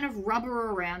got the kind of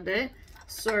rubber around it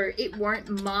so it won't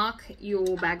mark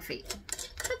your bag feet.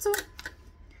 That's all.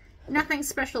 Nothing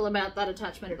special about that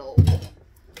attachment at all.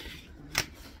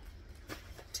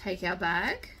 Take our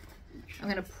bag. I'm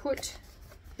going to put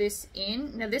this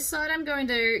in. Now this side I'm going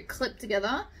to clip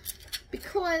together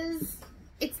because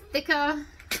it's thicker.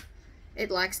 It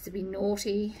likes to be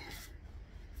naughty.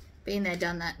 Been there,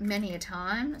 done that many a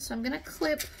time. So I'm going to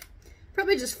clip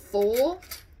probably just 4,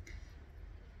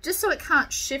 just so it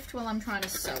can't shift while I'm trying to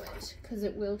sew it, because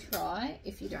it will try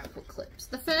if you don't put clips.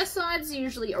 The first side's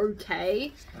usually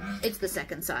okay. It's the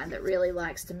second side that really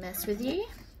likes to mess with you.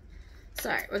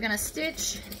 So we're going to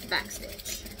stitch, back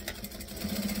stitch.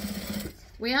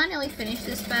 We are nearly finished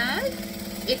this bag.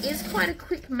 It is quite a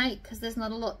quick make because there's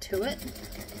not a lot to it.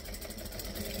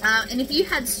 And if you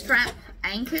had strap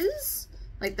anchors,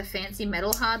 like the fancy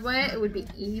metal hardware, it would be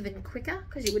even quicker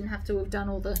because you wouldn't have to have done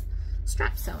all the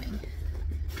strap sewing.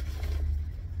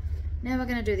 Now we're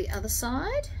going to do the other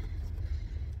side.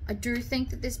 I do think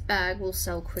that this bag will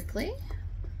sell quickly.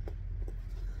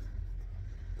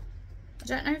 I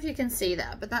don't know if you can see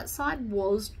that, but that side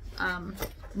was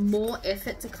more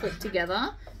effort to clip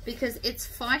together because it's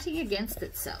fighting against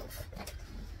itself.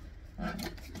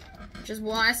 Which is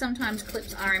why sometimes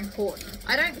clips are important.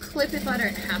 I don't clip if I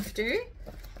don't have to,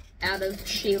 out of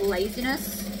sheer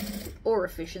laziness or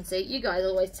efficiency. You guys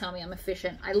always tell me I'm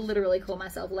efficient. I literally call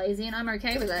myself lazy and I'm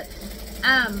okay with it.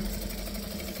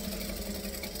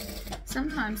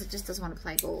 Sometimes it just doesn't want to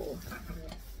play ball.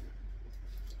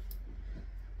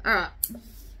 Alright,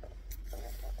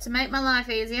 to make my life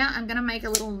easier, I'm going to make a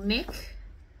little nick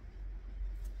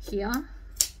here.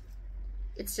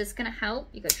 It's just going to help.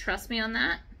 You got to trust me on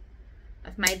that.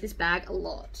 I've made this bag a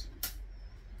lot.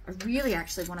 I really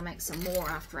actually want to make some more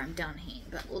after I'm done here,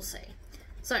 but we'll see.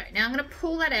 So now I'm going to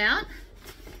pull that out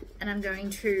and I'm going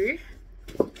to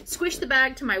squish the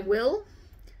bag to my will.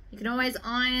 You can always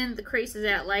iron the creases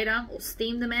out later or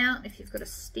steam them out if you've got a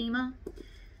steamer.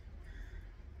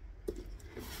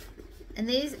 And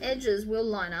these edges will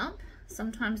line up.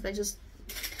 Sometimes they just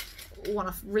want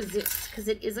to resist because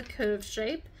it is a curved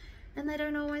shape and they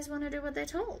don't always want to do what they're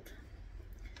told.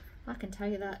 I can tell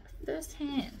you that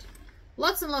firsthand.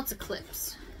 Lots and lots of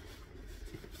clips.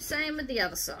 Same with the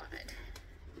other side.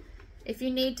 If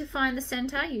you need to find the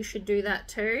center, you should do that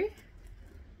too.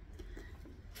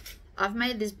 I've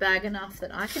made this bag enough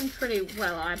that I can pretty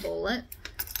well eyeball it.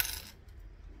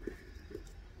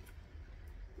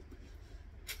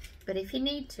 But if you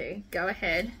need to, go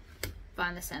ahead,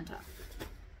 find the center.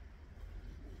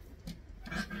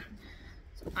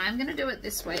 So I'm going to do it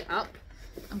this way up.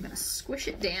 I'm going to squish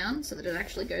it down so that it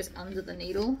actually goes under the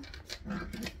needle.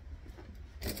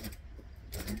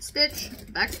 Stitch,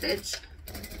 back stitch.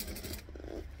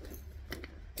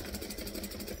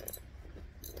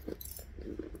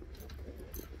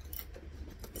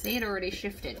 See, it already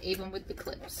shifted, even with the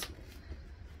clips.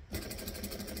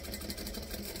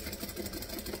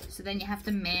 So then you have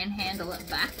to manhandle it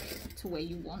back to where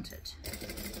you want it.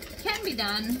 Can be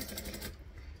done.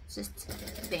 It's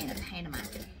just being a pain in my ass.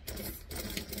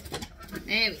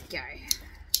 There we go.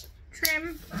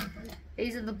 Trim.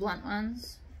 These are the blunt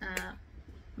ones.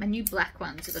 My new black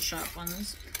ones are the sharp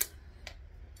ones.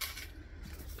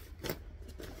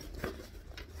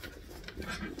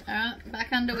 Alright,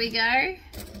 back under we go. I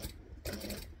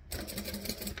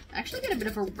actually get a bit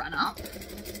of a run up.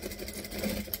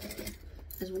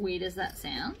 As weird as that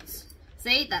sounds.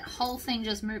 See, that whole thing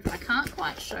just moved. I can't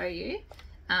quite show you,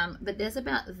 but there's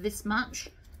about this much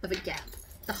of a gap.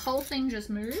 The whole thing just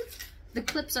moved. The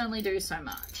clips only do so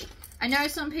much. I know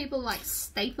some people like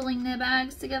stapling their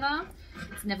bags together.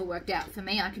 It's never worked out for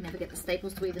me. I can never get the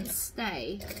staples to even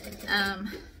stay.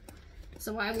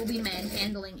 So I will be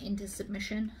manhandling into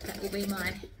submission. That will be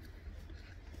my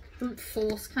brute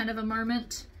force kind of a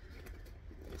moment.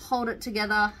 Hold it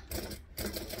together.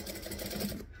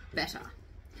 Better.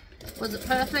 Was it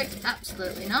perfect?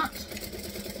 Absolutely not.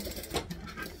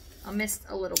 I missed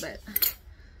a little bit.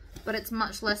 But it's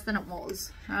much less than it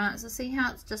was. Alright, so see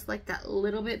how it's just like that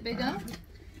little bit bigger?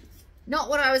 Not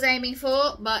what I was aiming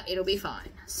for, but it'll be fine.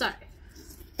 So,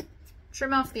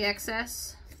 trim off the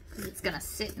excess, because it's going to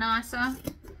sit nicer.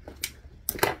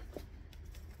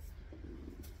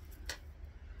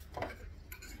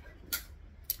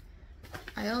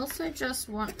 I also just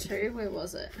want to, where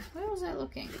was it? Where was I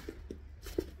looking?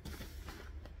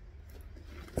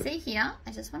 See here,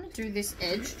 I just want to do this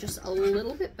edge just a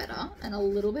little bit better and a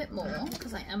little bit more,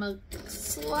 because I am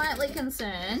slightly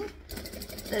concerned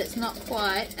that it's not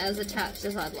quite as attached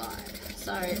as I'd like.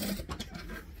 So,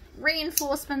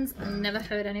 reinforcements never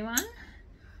hurt anyone.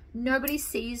 Nobody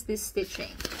sees this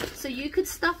stitching. So you could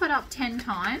stuff it up 10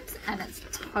 times and it's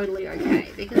totally okay,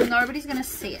 because nobody's going to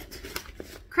see it.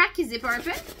 Crack your zipper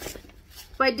open.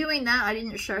 By doing that, I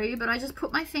didn't show you, but I just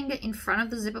put my finger in front of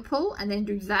the zipper pull and then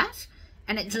do that,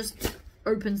 and it just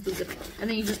opens the zipper. And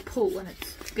then you just pull and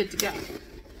it's good to go.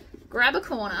 Grab a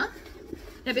corner.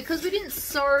 Now, because we didn't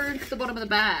sew the bottom of the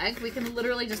bag, we can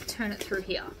literally just turn it through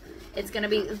here. It's going to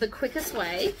be the quickest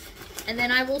way. And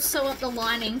then I will sew up the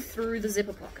lining through the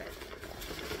zipper pocket,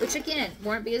 which again,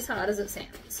 won't be as hard as it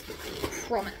sounds.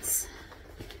 Promise.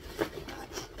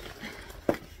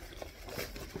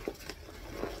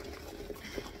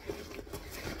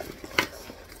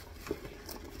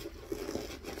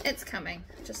 It's coming.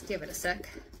 Just give it a sec.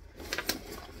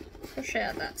 Push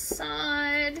out that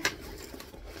side.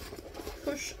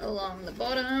 Push along the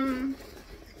bottom.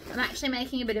 I'm actually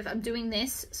making a bit of, I'm doing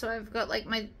this, so I've got like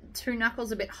my 2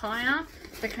 knuckles a bit higher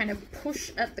to kind of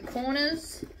push at the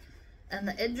corners and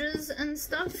the edges and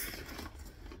stuff,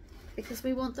 because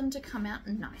we want them to come out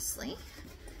nicely.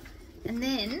 And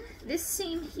then this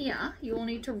seam here, you will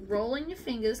need to roll in your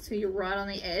fingers till you're right on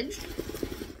the edge,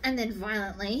 and then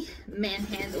violently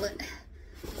manhandle it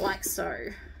like so.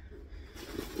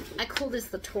 I call this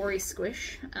the Tory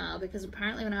squish, because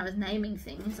apparently when I was naming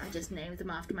things, I just named them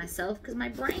after myself because my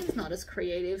brain's not as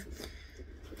creative.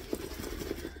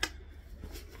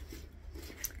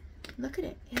 Look at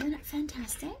it. Isn't it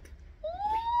fantastic?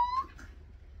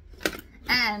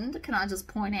 And can I just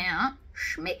point out,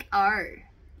 schmick-o.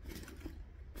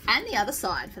 And the other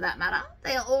side, for that matter.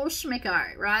 They are all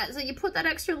schmick-o, right? So you put that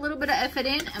extra little bit of effort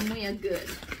in and we are good.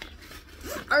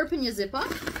 Open your zipper.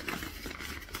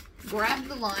 Grab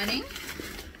the lining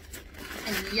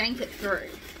and yank it through.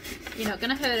 You're not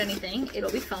going to hurt anything.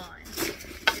 It'll be fine.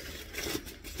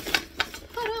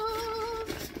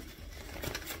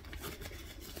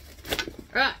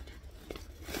 Right.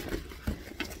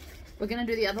 We're going to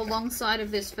do the other long side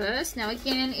of this first. Now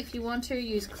again, if you want to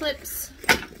use clips,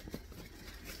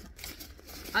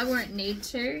 I won't need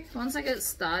to. Once I get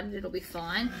started, it'll be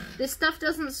fine. This stuff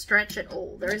doesn't stretch at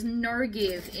all. There is no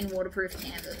give in waterproof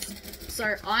canvas.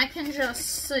 So I can just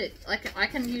sit, like I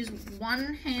can use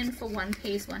one hand for one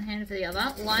piece, one hand for the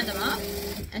other, line them up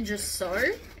and just sew,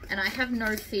 and I have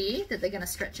no fear that they're going to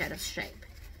stretch out of shape.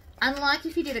 Unlike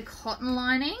if you did a cotton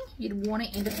lining, you'd want to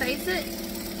interface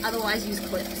it, otherwise use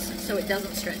clips so it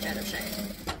doesn't stretch out of shape.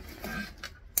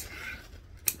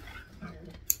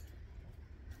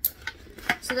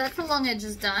 So that's the long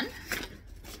edges done.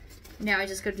 Now I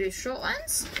just got to do short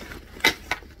ones.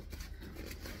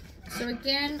 So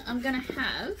again, I'm going to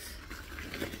have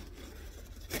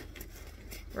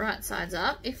right sides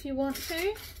up. If you want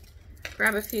to,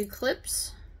 grab a few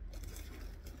clips.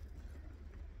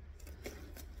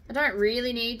 I don't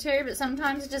really need to, but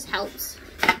sometimes it just helps.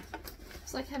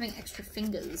 It's like having extra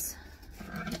fingers.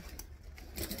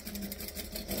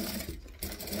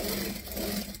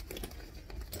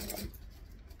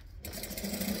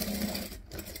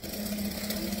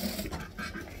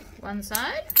 one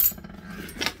side.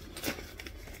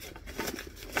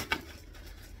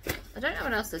 I don't know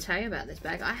what else to tell you about this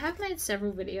bag. I have made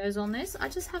several videos on this. I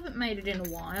just haven't made it in a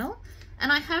while.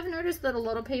 And I have noticed that a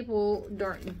lot of people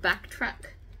don't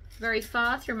backtrack very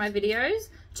far through my videos.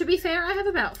 To be fair, I have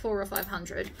about 400 or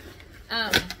 500.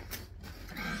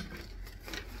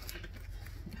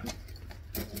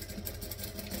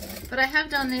 But I have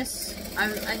done this.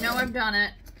 I know I've done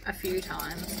it a few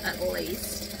times at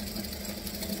least.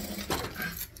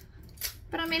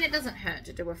 But I mean, it doesn't hurt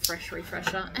to do a fresh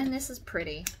refresher. And this is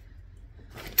pretty.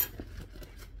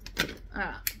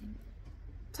 Alright,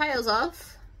 tails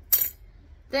off.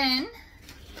 Then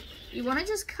you want to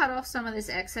just cut off some of this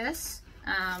excess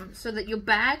so that your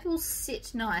bag will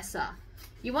sit nicer.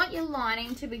 You want your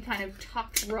lining to be kind of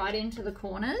tucked right into the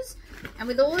corners, and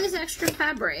with all this extra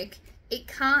fabric it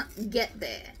can't get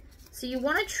there. So you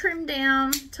want to trim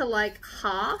down to like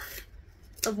half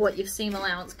of what your seam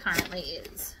allowance currently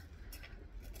is.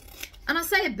 And I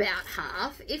say about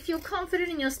half. If you're confident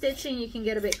in your stitching, you can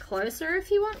get a bit closer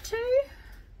if you want to.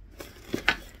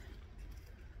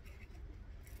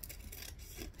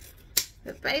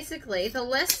 But basically, the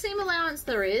less seam allowance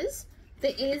there is,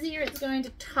 the easier it's going to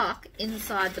tuck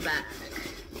inside the bag.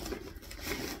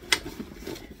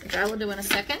 Which I will do in a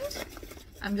second.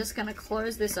 I'm just going to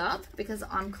close this up because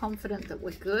I'm confident that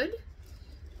we're good.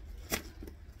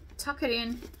 Tuck it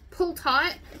in, pull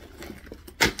tight,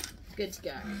 good to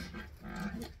go.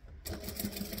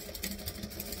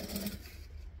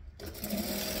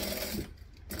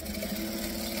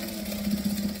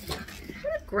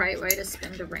 What a great way to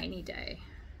spend a rainy day.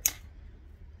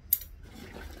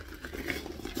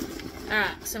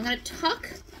 Alright, so I'm going to tuck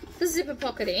the zipper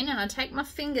pocket in, and I take my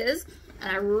fingers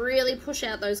and I really push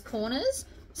out those corners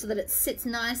so that it sits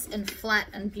nice and flat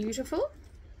and beautiful.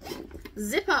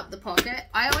 Zip up the pocket.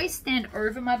 I always stand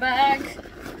over my bag.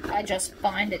 I just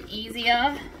find it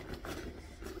easier.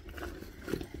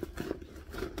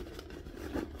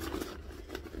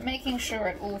 Making sure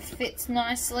it all fits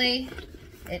nicely.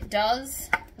 It does.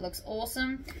 It looks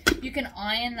awesome. You can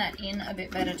iron that in a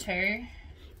bit better too.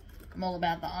 I'm all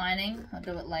about the ironing. I'll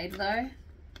do it later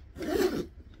though.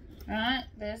 Alright,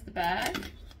 there's the bag.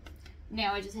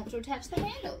 Now I just have to attach the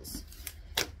handles.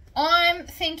 I'm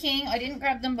thinking, I didn't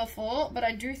grab them before, but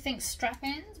I do think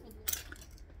strap-ends.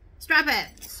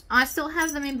 Strap-ends. I still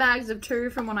have them in bags of 2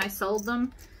 from when I sold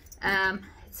them.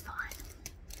 It's fine.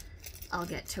 I'll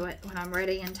get to it when I'm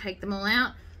ready and take them all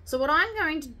out. So what I'm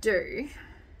going to do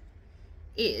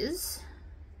is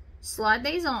slide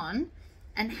these on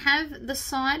and have the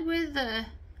side where the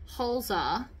holes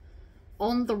are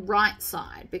on the right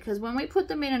side, because when we put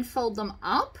them in and fold them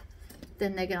up,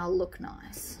 then they're going to look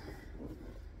nice.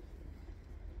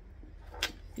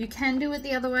 You can do it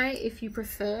the other way if you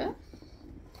prefer.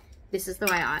 This is the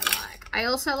way I like. I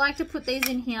also like to put these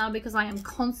in here because I am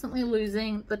constantly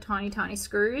losing the tiny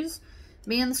screws.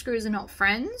 Me and the screws are not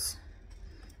friends.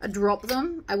 I drop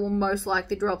them. I will most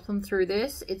likely drop them through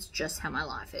this. It's just how my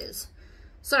life is.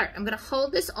 So I'm going to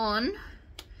hold this on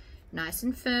nice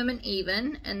and firm and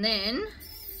even, and then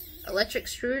electric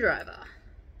screwdriver.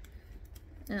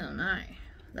 Oh no,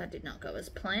 that did not go as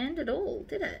planned at all,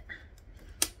 did it?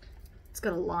 It's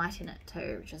got a light in it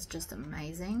too, which is just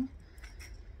amazing.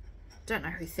 Don't know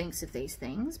who thinks of these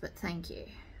things, but thank you.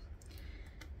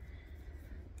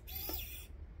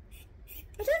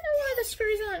 I don't know why the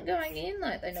screws aren't going in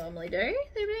like they normally do.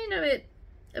 They're being a bit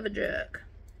of a jerk,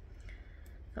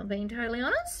 if I'm being totally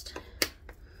honest.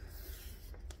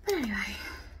 But anyway.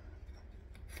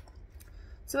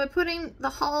 So we're putting the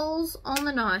holes on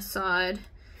the nice side.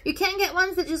 You can get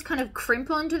ones that just kind of crimp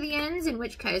onto the ends, in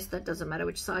which case that doesn't matter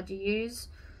which side you use.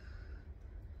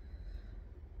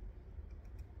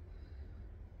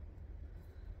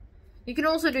 You can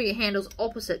also do your handles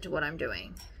opposite to what I'm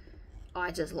doing. I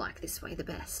just like this way the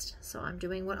best, so I'm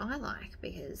doing what I like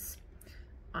because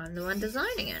I'm the one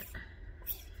designing it.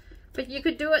 But you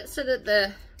could do it so that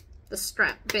the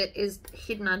strap bit is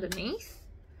hidden underneath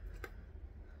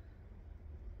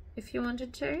if you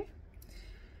wanted to.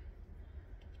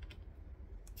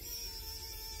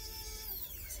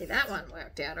 See, that one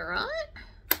worked out all right.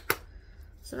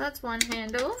 So that's one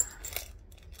handle.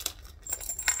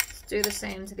 Let's do the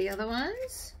same to the other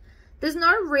ones. There's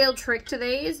no real trick to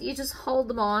these. You just hold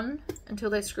them on until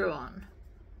they screw on.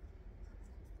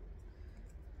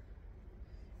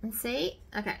 And see?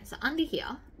 Okay, so under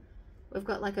here, we've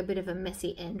got like a bit of a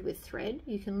messy end with thread.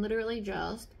 You can literally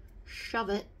just shove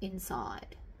it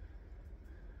inside.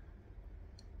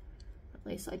 At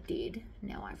least I did.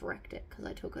 Now I've wrecked it because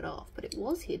I took it off, but it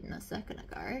was hidden a second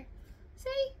ago.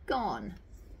 See? Gone.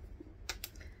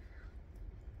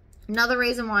 Another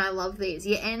reason why I love these,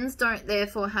 your ends don't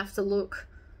therefore have to look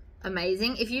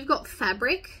amazing. If you've got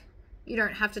fabric, you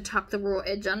don't have to tuck the raw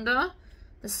edge under.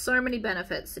 There's so many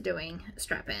benefits to doing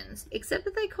strap ends, except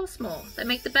that they cost more. They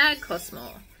make the bag cost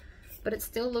more, but it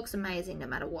still looks amazing no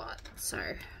matter what. So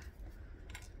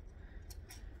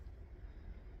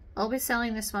I'll be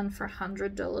selling this one for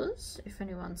 $100 if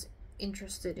anyone's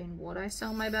interested in what I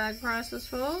sell my bag prices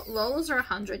for. Lolas are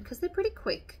 $100 because they're pretty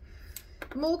quick.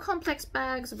 More complex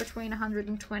bags are between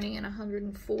 $120 and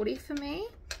 $140 for me.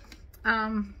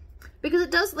 Because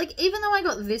it does, like, even though I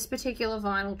got this particular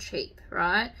vinyl cheap,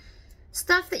 right?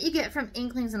 Stuff that you get from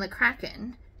Inklings and the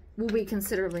Kraken will be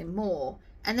considerably more.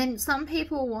 And then some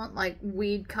people want, like,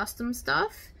 weird custom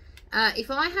stuff. If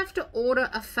I have to order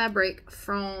a fabric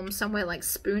from somewhere like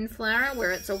Swoon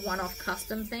where it's a one-off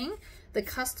custom thing, the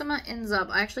customer ends up,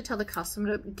 I actually tell the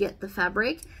customer to get the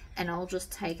fabric and I'll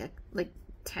just take like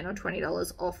 $10 or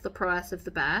 $20 off the price of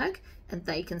the bag and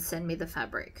they can send me the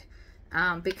fabric.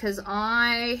 Because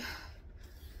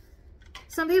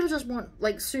some people just want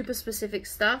like super specific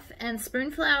stuff, and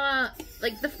Swoon,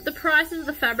 like the prices of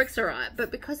the fabrics are right,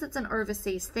 but because it's an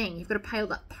overseas thing, you've got to pay all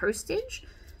that postage.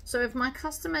 So if my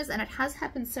customers, and it has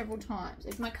happened several times,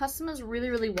 if my customers really,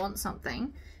 really want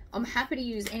something, I'm happy to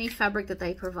use any fabric that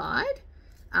they provide.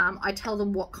 I tell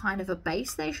them what kind of a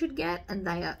base they should get, and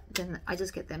then I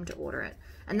just get them to order it.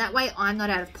 And that way I'm not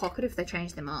out of pocket if they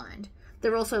change their mind.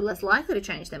 They're also less likely to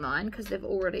change their mind because they've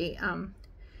already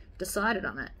decided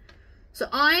on it. So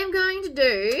I am going to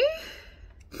do,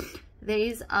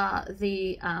 these are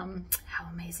the, how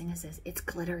amazing is this? It's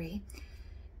glittery.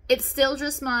 It's still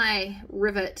just my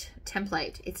rivet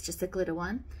template. It's just a glitter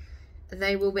one.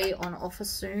 They will be on offer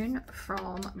soon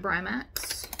from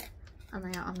Brimax, and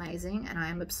they are amazing, and I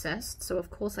am obsessed. So of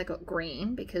course I got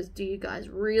green, because do you guys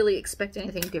really expect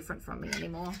anything different from me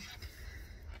anymore?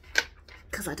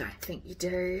 Because I don't think you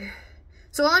do.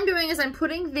 So all I'm doing is I'm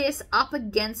putting this up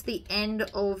against the end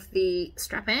of the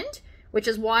strap end, which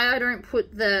is why I don't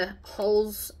put the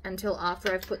holes until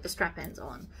after I've put the strap ends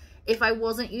on. If I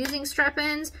wasn't using strap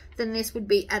ends, then this would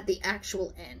be at the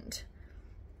actual end.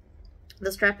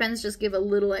 The strap ends just give a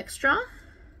little extra.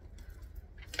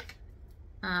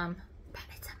 But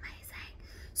it's amazing.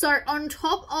 So on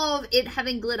top of it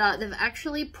having glitter, they've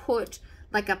actually put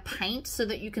like a paint so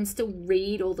that you can still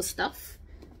read all the stuff,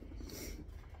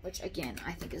 which again,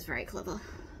 I think is very clever.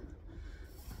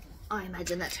 I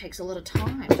imagine that takes a lot of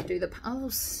time to do the, oh,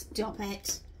 stop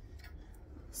it.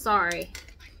 Sorry.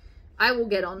 I will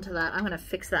get onto that. I'm going to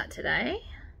fix that today.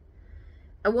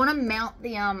 I want to mount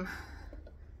the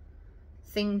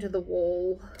thing to the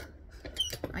wall.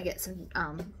 I get some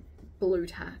blue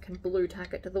tack and blue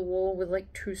tack it to the wall with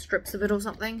like 2 strips of it or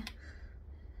something.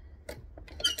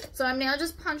 So I'm now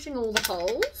just punching all the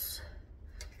holes.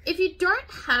 If you don't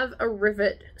have a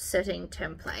rivet setting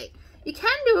template, you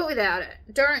can do it without it.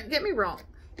 Don't get me wrong.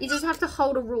 You just have to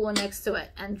hold a ruler next to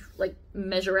it and like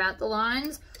measure out the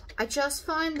lines. I just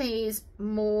find these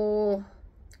more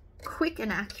quick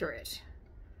and accurate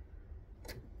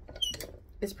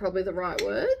is probably the right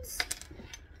words.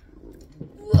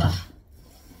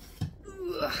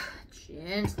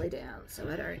 Gently down so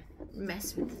I don't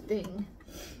mess with the thing.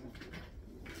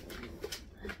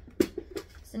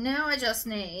 So now I just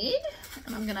need,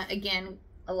 and I'm gonna, again,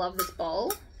 I love this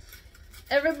bowl.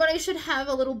 Everybody should have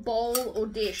a little bowl or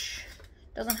dish.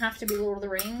 Doesn't have to be Lord of the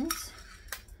Rings.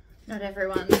 Not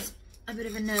everyone's a bit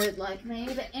of a nerd like me,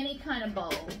 but any kind of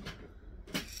bowl.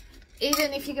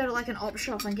 Even if you go to like an op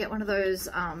shop and get one of those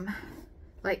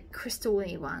like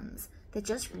crystal-y ones, they're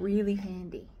just really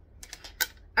handy.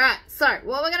 Alright, so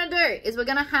what we're gonna do is we're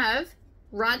gonna have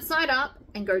right side up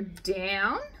and go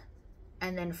down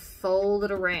and then fold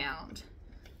it around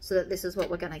so that this is what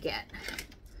we're gonna get.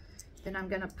 Then I'm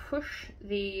gonna push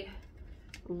the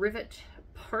rivet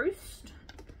post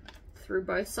through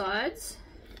both sides.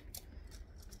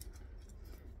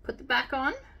 Put the back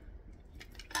on.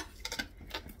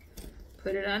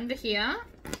 Put it under here.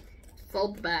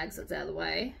 Fold the bag so it's out of the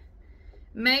way.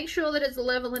 Make sure that it's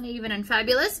level and even and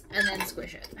fabulous, and then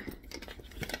squish it.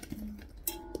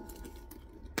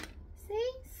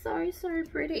 See? So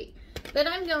pretty. Then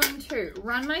I'm going to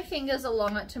run my fingers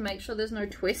along it to make sure there's no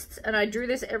twists, and I do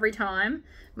this every time.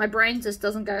 My brain just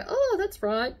doesn't go, oh, that's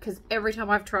right, because every time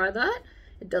I've tried that,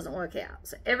 it doesn't work out.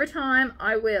 So every time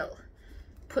I will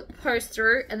put the post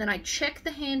through, and then I check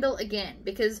the handle again,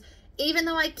 because even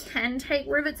though I can take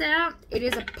rivets out, it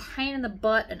is a pain in the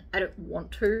butt, and I don't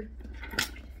want to.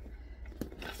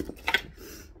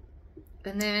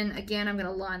 And then again, I'm going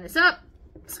to line this up,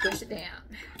 squish it down.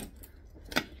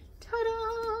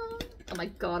 Ta-da! Oh my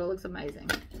god, it looks amazing.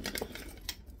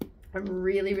 I'm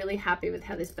really, really happy with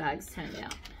how this bag's turned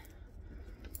out.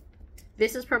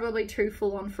 This is probably too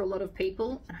full on for a lot of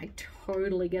people, and I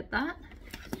totally get that.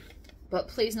 But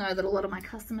please know that a lot of my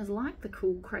customers like the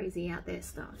cool, crazy, out there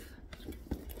stuff.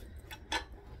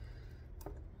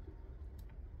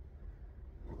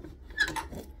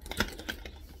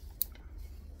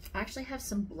 I actually have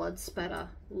some blood spatter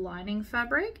lining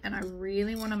fabric, and I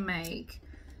really want to make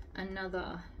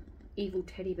another evil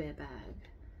teddy bear bag.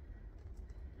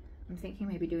 I'm thinking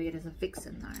maybe doing it as a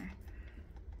vixen though,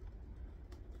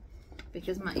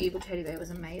 because my evil teddy bear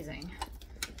was amazing.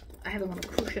 I have him on a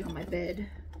cushion on my bed.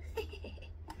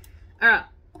 Alright,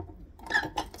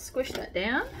 squish that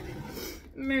down,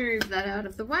 move that out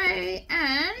of the way,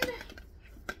 and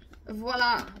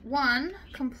voila, one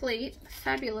complete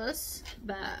fabulous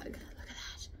bag. Look at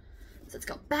that. So it's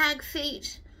got bag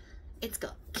feet, it's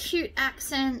got cute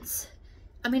accents.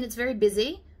 I mean, it's very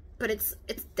busy, but it's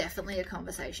definitely a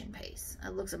conversation piece.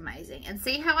 It looks amazing. And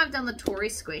see how I've done the Tory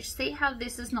squish? See how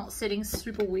this is not sitting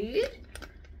super weird?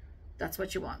 That's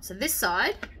what you want. So this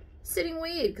side, sitting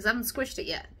weird because I haven't squished it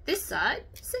yet. This side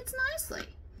sits nicely.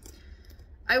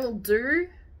 I will do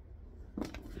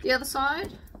the other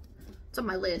side. It's on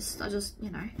my list. I just, you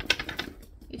know,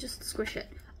 you just squish it.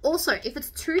 Also, if it's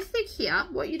too thick here,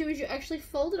 what you do is you actually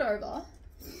fold it over.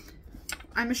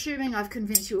 I'm assuming I've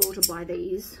convinced you all to buy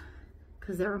these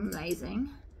because they're amazing.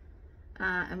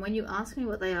 And when you ask me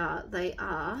what they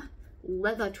are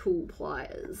leather tool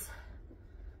pliers.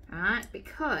 Alright,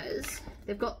 because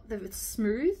they're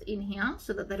smooth in here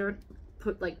so that they don't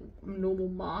put like normal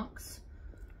marks.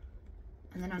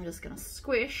 And then I'm just going to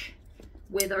squish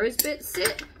where those bits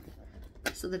sit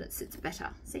so that it sits better.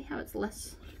 See how it's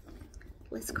less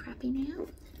crappy now?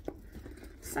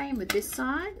 Same with this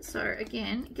side. So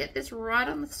again, get this right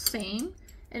on the seam,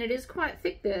 and it is quite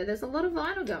thick there. There's a lot of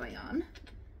vinyl going on.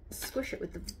 Squish it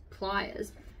with the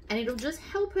pliers, and it'll just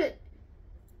help it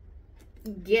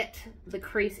get the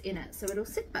crease in it, so it'll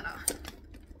sit better.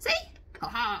 See?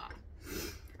 Haha.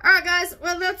 Alright guys,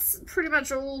 well that's pretty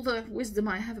much all the wisdom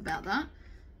I have about that.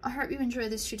 I hope you enjoy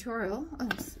this tutorial. Oh,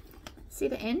 see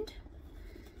the end?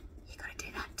 You gotta do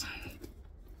that too.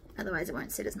 Otherwise it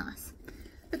won't sit as nice.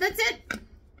 But that's it.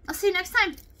 I'll see you next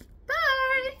time. Bye!